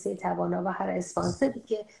مؤسسه توانا و هر اسپانسری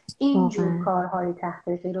که اینجور کارهای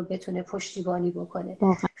تحقیقی رو بتونه پشتیبانی بکنه.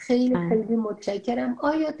 خیلی خیلی متشکرم.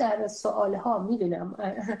 آیا در سوالها، میدونم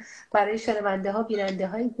برای شنونده ها، بیننده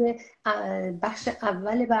هایی که بخش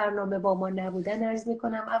اول برنامه با ما نبودن، عرض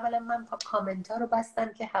میکنم اولا من کامنت ها رو بستم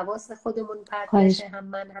که حواس خودمون پرت نشه، هم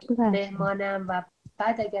من هم مهمانم، و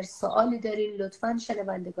بعد اگر سوالی دارین لطفاً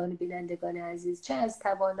شنوندگان بینندگان عزیز، چه از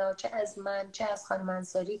توانا، چه از من، چه از خانم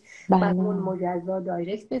انصاری، برامون مجزا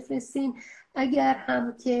دایرکت بفرستین. اگر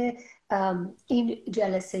هم که این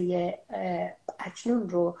جلسه اکنون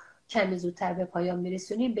رو کمی زودتر به پایان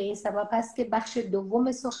میرسونیم، به این سبب هست که بخش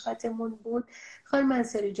دوم صحبتمون بود. خانم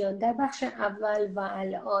انصاری جان، در بخش اول و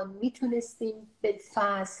الان میتونستیم به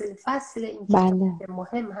فصل این کتاب که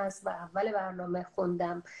مهم هست و اول برنامه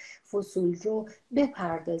خوندم فصول رو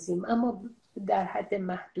بپردازیم، اما در حد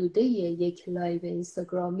محدوده یک لایو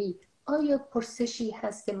اینستاگرامی آیا پرسشی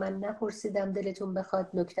هست که من نپرسیدم دلتون بخواد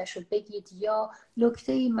نکتهشو بگید، یا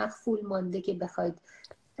نکته‌ای مخفول مانده که بخواید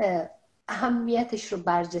اهمیتش رو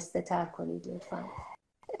برجسته تر کنید لطفاً؟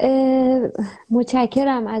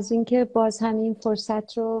 متشکرم از اینکه باز همین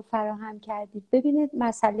فرصت رو فراهم کردید. ببینید،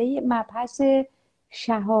 مبحث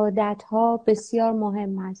شهادت ها بسیار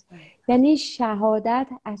مهم است. یعنی شهادت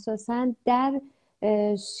اساساً در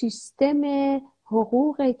سیستم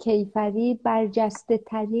حقوق کیفری برجسته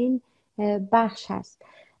ترین بخش است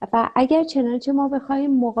و اگر چنانچه ما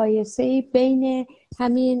بخوایم مقایسه بین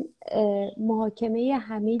همین محاکمه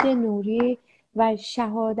حمید نوری و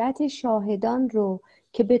شهادت شاهدان رو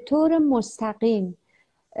که به طور مستقیم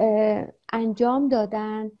انجام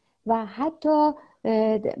دادن و حتی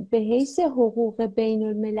به حیث حقوق بین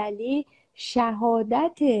المللی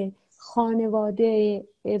شهادت خانواده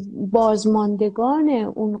بازماندگان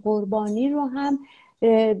اون قربانی رو هم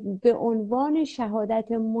به عنوان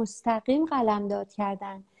شهادت مستقیم قلمداد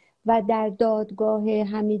کردن و در دادگاه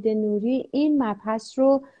حمید نوری این مبحث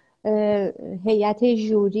رو هیئت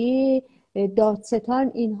ژوری،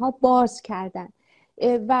 دادستان، اینها باز کردن.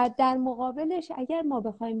 و در مقابلش اگر ما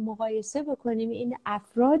بخوایم مقایسه بکنیم، این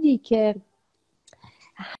افرادی که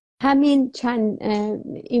همین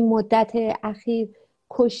این مدت اخیر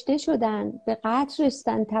کشته شدن، به قتل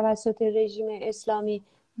رسیدن توسط رژیم اسلامی،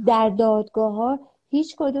 در دادگاه ها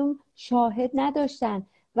هیچ کدوم شاهد نداشتن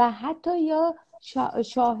و حتی یا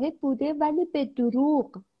شاهد بوده ولی به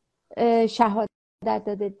دروغ شهادت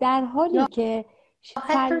داده، در حالی که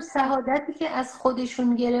حتی شهادتی که از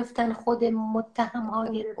خودشون گرفتن، خود متهم ها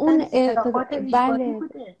گرفتن، اون صداقات ایشواری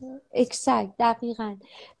بوده. اکسکت، دقیقاً.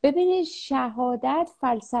 ببینید شهادت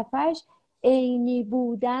فلسفهش عینی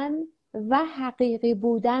بودن و حقیقی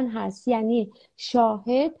بودن هست. یعنی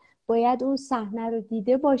شاهد باید اون صحنه رو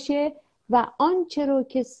دیده باشه و آنچه رو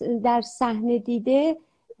که در صحنه دیده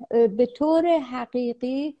به طور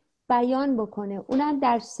حقیقی بیان بکنه، اونم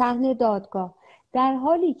در صحن دادگاه. در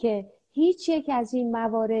حالی که هیچ یک از این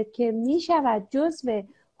موارد که می شود جزو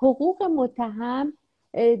حقوق متهم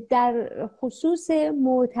در خصوص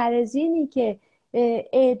معترضینی که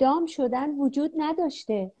اعدام شدن وجود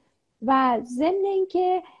نداشته. و ضمن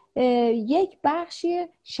اینکه یک بخشی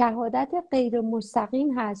شهادت غیر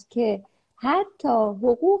مستقیم هست که حتی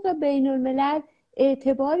حقوق بین الملل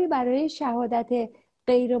اعتباری برای شهادت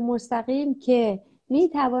غیر مستقیم که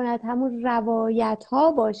میتواند همون روایت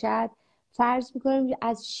ها باشد، فرض میکنیم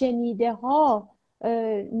از شنیده ها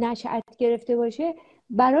نشأت گرفته باشه،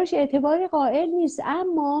 براش اعتباری قائل نیست.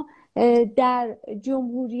 اما در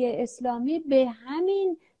جمهوری اسلامی به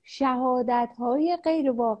همین شهادت های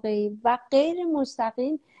غیر واقعی و غیر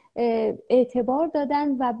مستقیم اعتبار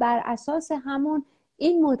دادن و بر اساس همون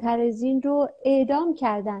این معترضین رو اعدام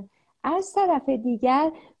کردن. از طرف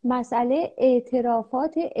دیگر مسئله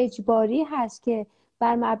اعترافات اجباری هست که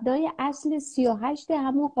بر مبنای اصل 38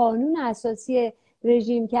 همون قانون اساسی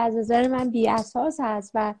رژیم که از نظر من بی اساس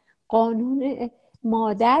هست و قانون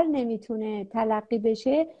مادر نمیتونه تلقی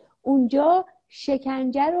بشه، اونجا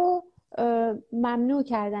شکنجه رو ممنوع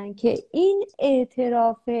کردن که این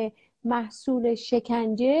اعتراف محصول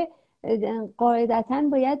شکنجه قاعدتاً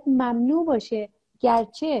باید ممنوع باشه،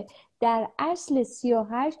 گرچه در اصل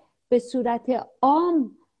 38 به صورت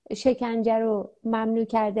عام شکنجه رو ممنوع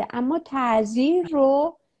کرده، اما تعزیر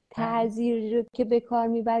رو که به کار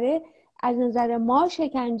میبره از نظر ما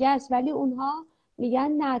شکنجه است، ولی اونها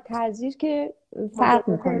میگن نه، تعزیر که فرق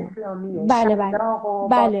میکنه. بله بله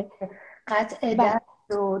بله قطع بله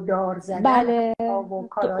دست و دار زدن بله و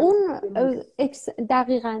کارهای اون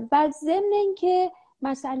دقیقاً. و ضمن اینکه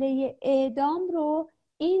مسئله اعدام رو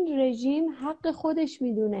این رژیم حق خودش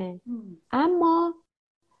میدونه، اما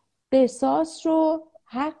قصاص رو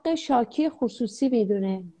حق شاکی خصوصی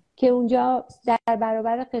میدونه که اونجا در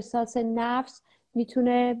برابر قصاص نفس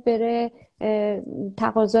میتونه بره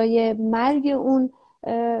تقاضای مرگ اون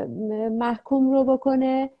محکوم رو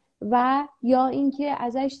بکنه و یا اینکه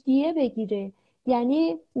ازش دیه بگیره.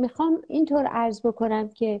 یعنی میخوام اینطور عرض بکنم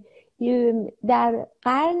که در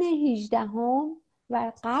قرن 18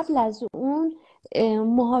 و قبل از اون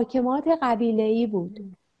محاکمات قبیله‌ای بود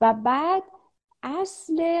و بعد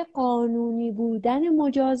اصل قانونی بودن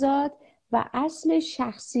مجازات و اصل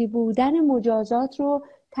شخصی بودن مجازات رو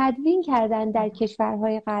تدوین کردن در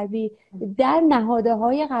کشورهای غربی در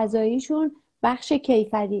نهادهای قضاییشون، بخش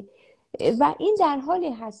کیفری. و این در حالی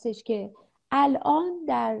هستش که الان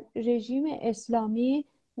در رژیم اسلامی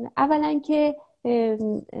اولا که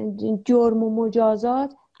جرم و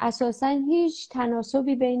مجازات اساساً هیچ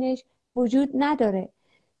تناسبی بینش وجود نداره.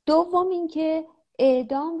 دوم اینکه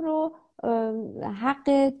اعدام رو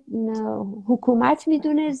حق حکومت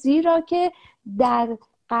میدونه، زیرا که در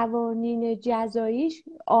قوانین جزاییش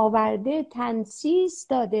آورده، تنصیص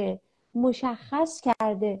داده، مشخص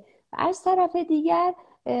کرده. از طرف دیگر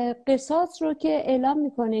قصاص رو که اعلام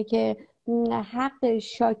میکنه که حق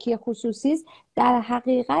شاکی خصوصی است، در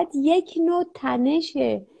حقیقت یک نوع تنش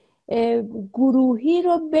گروهی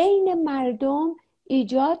رو بین مردم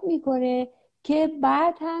ایجاد میکنه که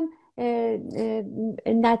بعد هم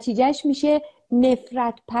نتیجهش میشه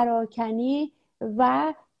نفرت پراکنی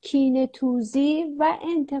و کینه توزی و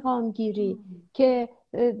انتقام گیری. که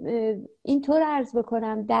اینطور عرض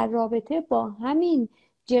بکنم در رابطه با همین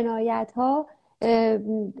جنایت ها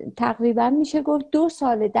تقریبا میشه گفت 2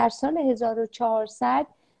 ساله، در سال 1400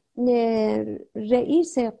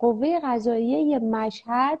 رئیس قوه قضاییه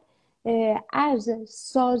مشهد از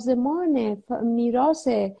سازمان میراث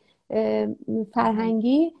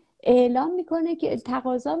فرهنگی اعلام میکنه که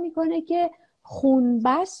تقاضا میکنه که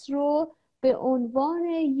خونبس رو به عنوان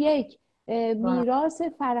یک میراث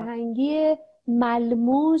فرهنگی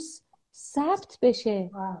ملموس ثبت بشه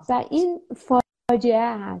و این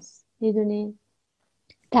فاجعه هست. میدونین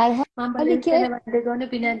من برای شنوندگان و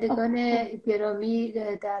بینندگان گرامی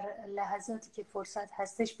در لحظاتی که فرصت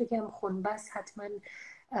هستش بگم خونبس حتما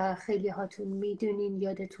خیلی هاتون میدونین،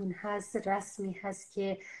 یادتون هست رسمی هست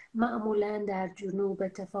که معمولا در جنوب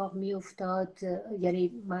اتفاق میافتاد،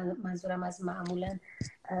 یعنی منظورم از معمولا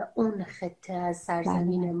اون خطه از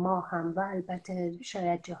سرزمین ما هم و البته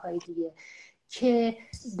شاید جاهای دیگه، که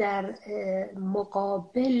در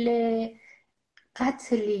مقابل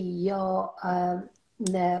قتلی یا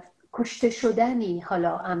کشته شدنی،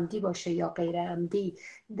 حالا عمدی باشه یا غیر عمدی،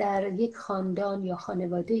 در یک خاندان یا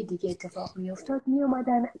خانواده دیگه اتفاق میافتاد،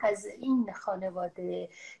 میومدن از این خانواده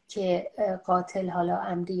که قاتل حالا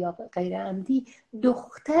عمدی یا غیر عمدی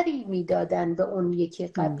دختری میدادن به اون یکی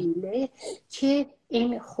قبیله که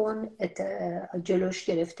این خون جلوش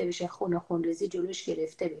گرفته بشه، خون و خونریزی جلوش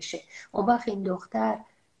گرفته بشه. اون وقت این دختر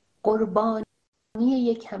قربانی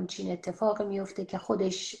یک همچین اتفاق میفته که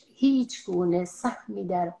خودش هیچ گونه سهمی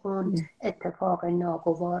در اون اتفاق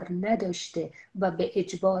ناگوار نداشته و به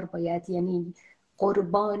اجبار باید، یعنی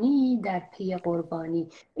قربانی در پی قربانی.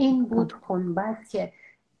 این بود خنبت. که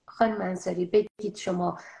خانم انصاری بگید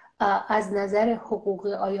شما از نظر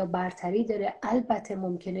حقوقی آیا برتری داره؟ البته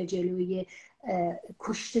ممکنه جلوی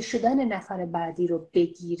کشته شدن نفر بعدی رو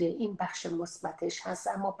بگیره، این بخش مثبتش هست،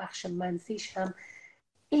 اما بخش منفیش هم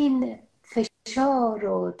این فشار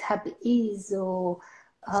و تبعیض و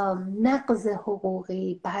نقض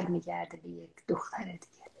حقوقی برمیگرده به یک دختر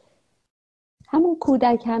دیگه. همون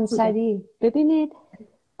کودک همسری. ببینید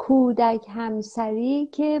کودک همسری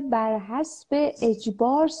که بر حسب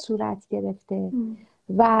اجبار صورت گرفته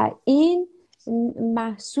و این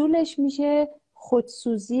محصولش میشه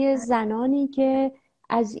خودسوزی زنانی که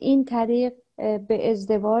از این طریق به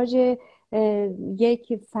ازدواج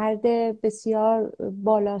یک فرد بسیار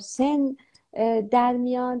بالا سن در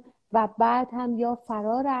میان و بعد هم یا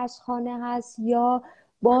فرار از خانه هست یا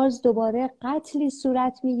باز دوباره قتلی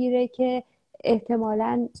صورت میگیره که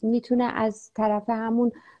احتمالاً میتونه از طرف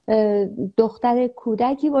همون دختر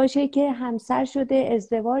کودکی باشه که همسر شده،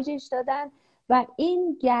 ازدواجش دادن و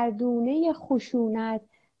این گردونه خشونت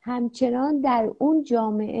همچنان در اون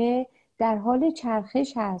جامعه در حال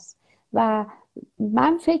چرخش هست. و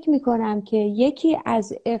من فکر میکنم که یکی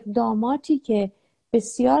از اقداماتی که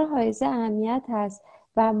بسیار حائز اهمیت هست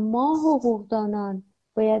و ما حقوقدانان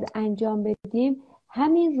باید انجام بدیم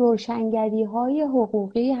همین روشنگری های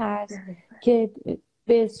حقوقی هست که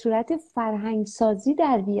به صورت فرهنگسازی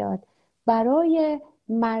در بیاد برای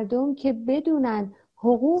مردم که بدونن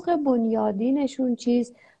حقوق بنیادینشون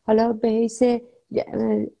چیست، حالا به حیث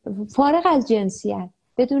فارغ از جنسیت،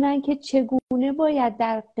 بدونن که چگونه باید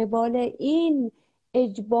در قبال این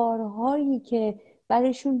اجبارهایی که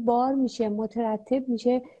برشون بار میشه، مترتب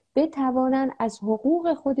میشه، بتوانن از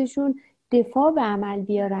حقوق خودشون دفاع به عمل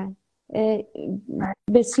بیارن.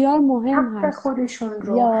 بسیار مهم حق هست خودشون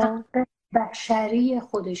رو، حق بشری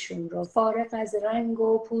خودشون رو، فارغ از رنگ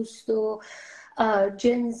و پوست و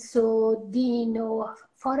جنس و دین و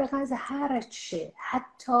فارغ از هر چه،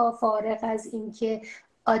 حتی فارغ از اینکه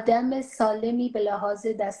آدم سالمی به لحاظ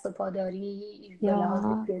دست و پاداری، به لحاظ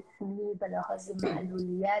جسمی، به لحاظ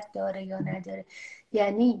معلولیت داره یا نداره،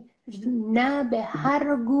 یعنی نه به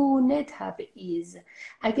هر گونه تبعیض.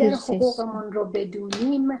 اگر حقوقمون رو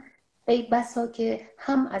بدونیم ای بسا که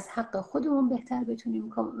هم از حق خودمون بهتر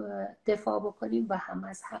بتونیم دفاع بکنیم و هم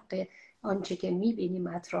از حق آنچه که میبینیم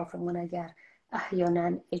اطرافمون اگر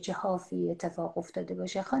احیانا اجحافی اتفاق افتاده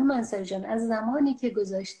باشه. خانم انصاری جان، از زمانی که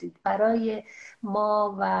گذاشتید برای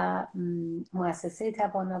ما و مؤسسه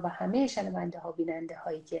توانا و همه شنونده ها بیننده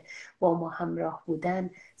هایی که با ما همراه بودن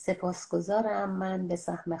سپاسگزارم. من به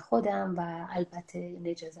سهم خودم و البته این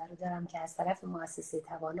اجازه رو دارم که از طرف مؤسسه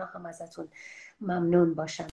توانا هم ازتون ممنون باشم.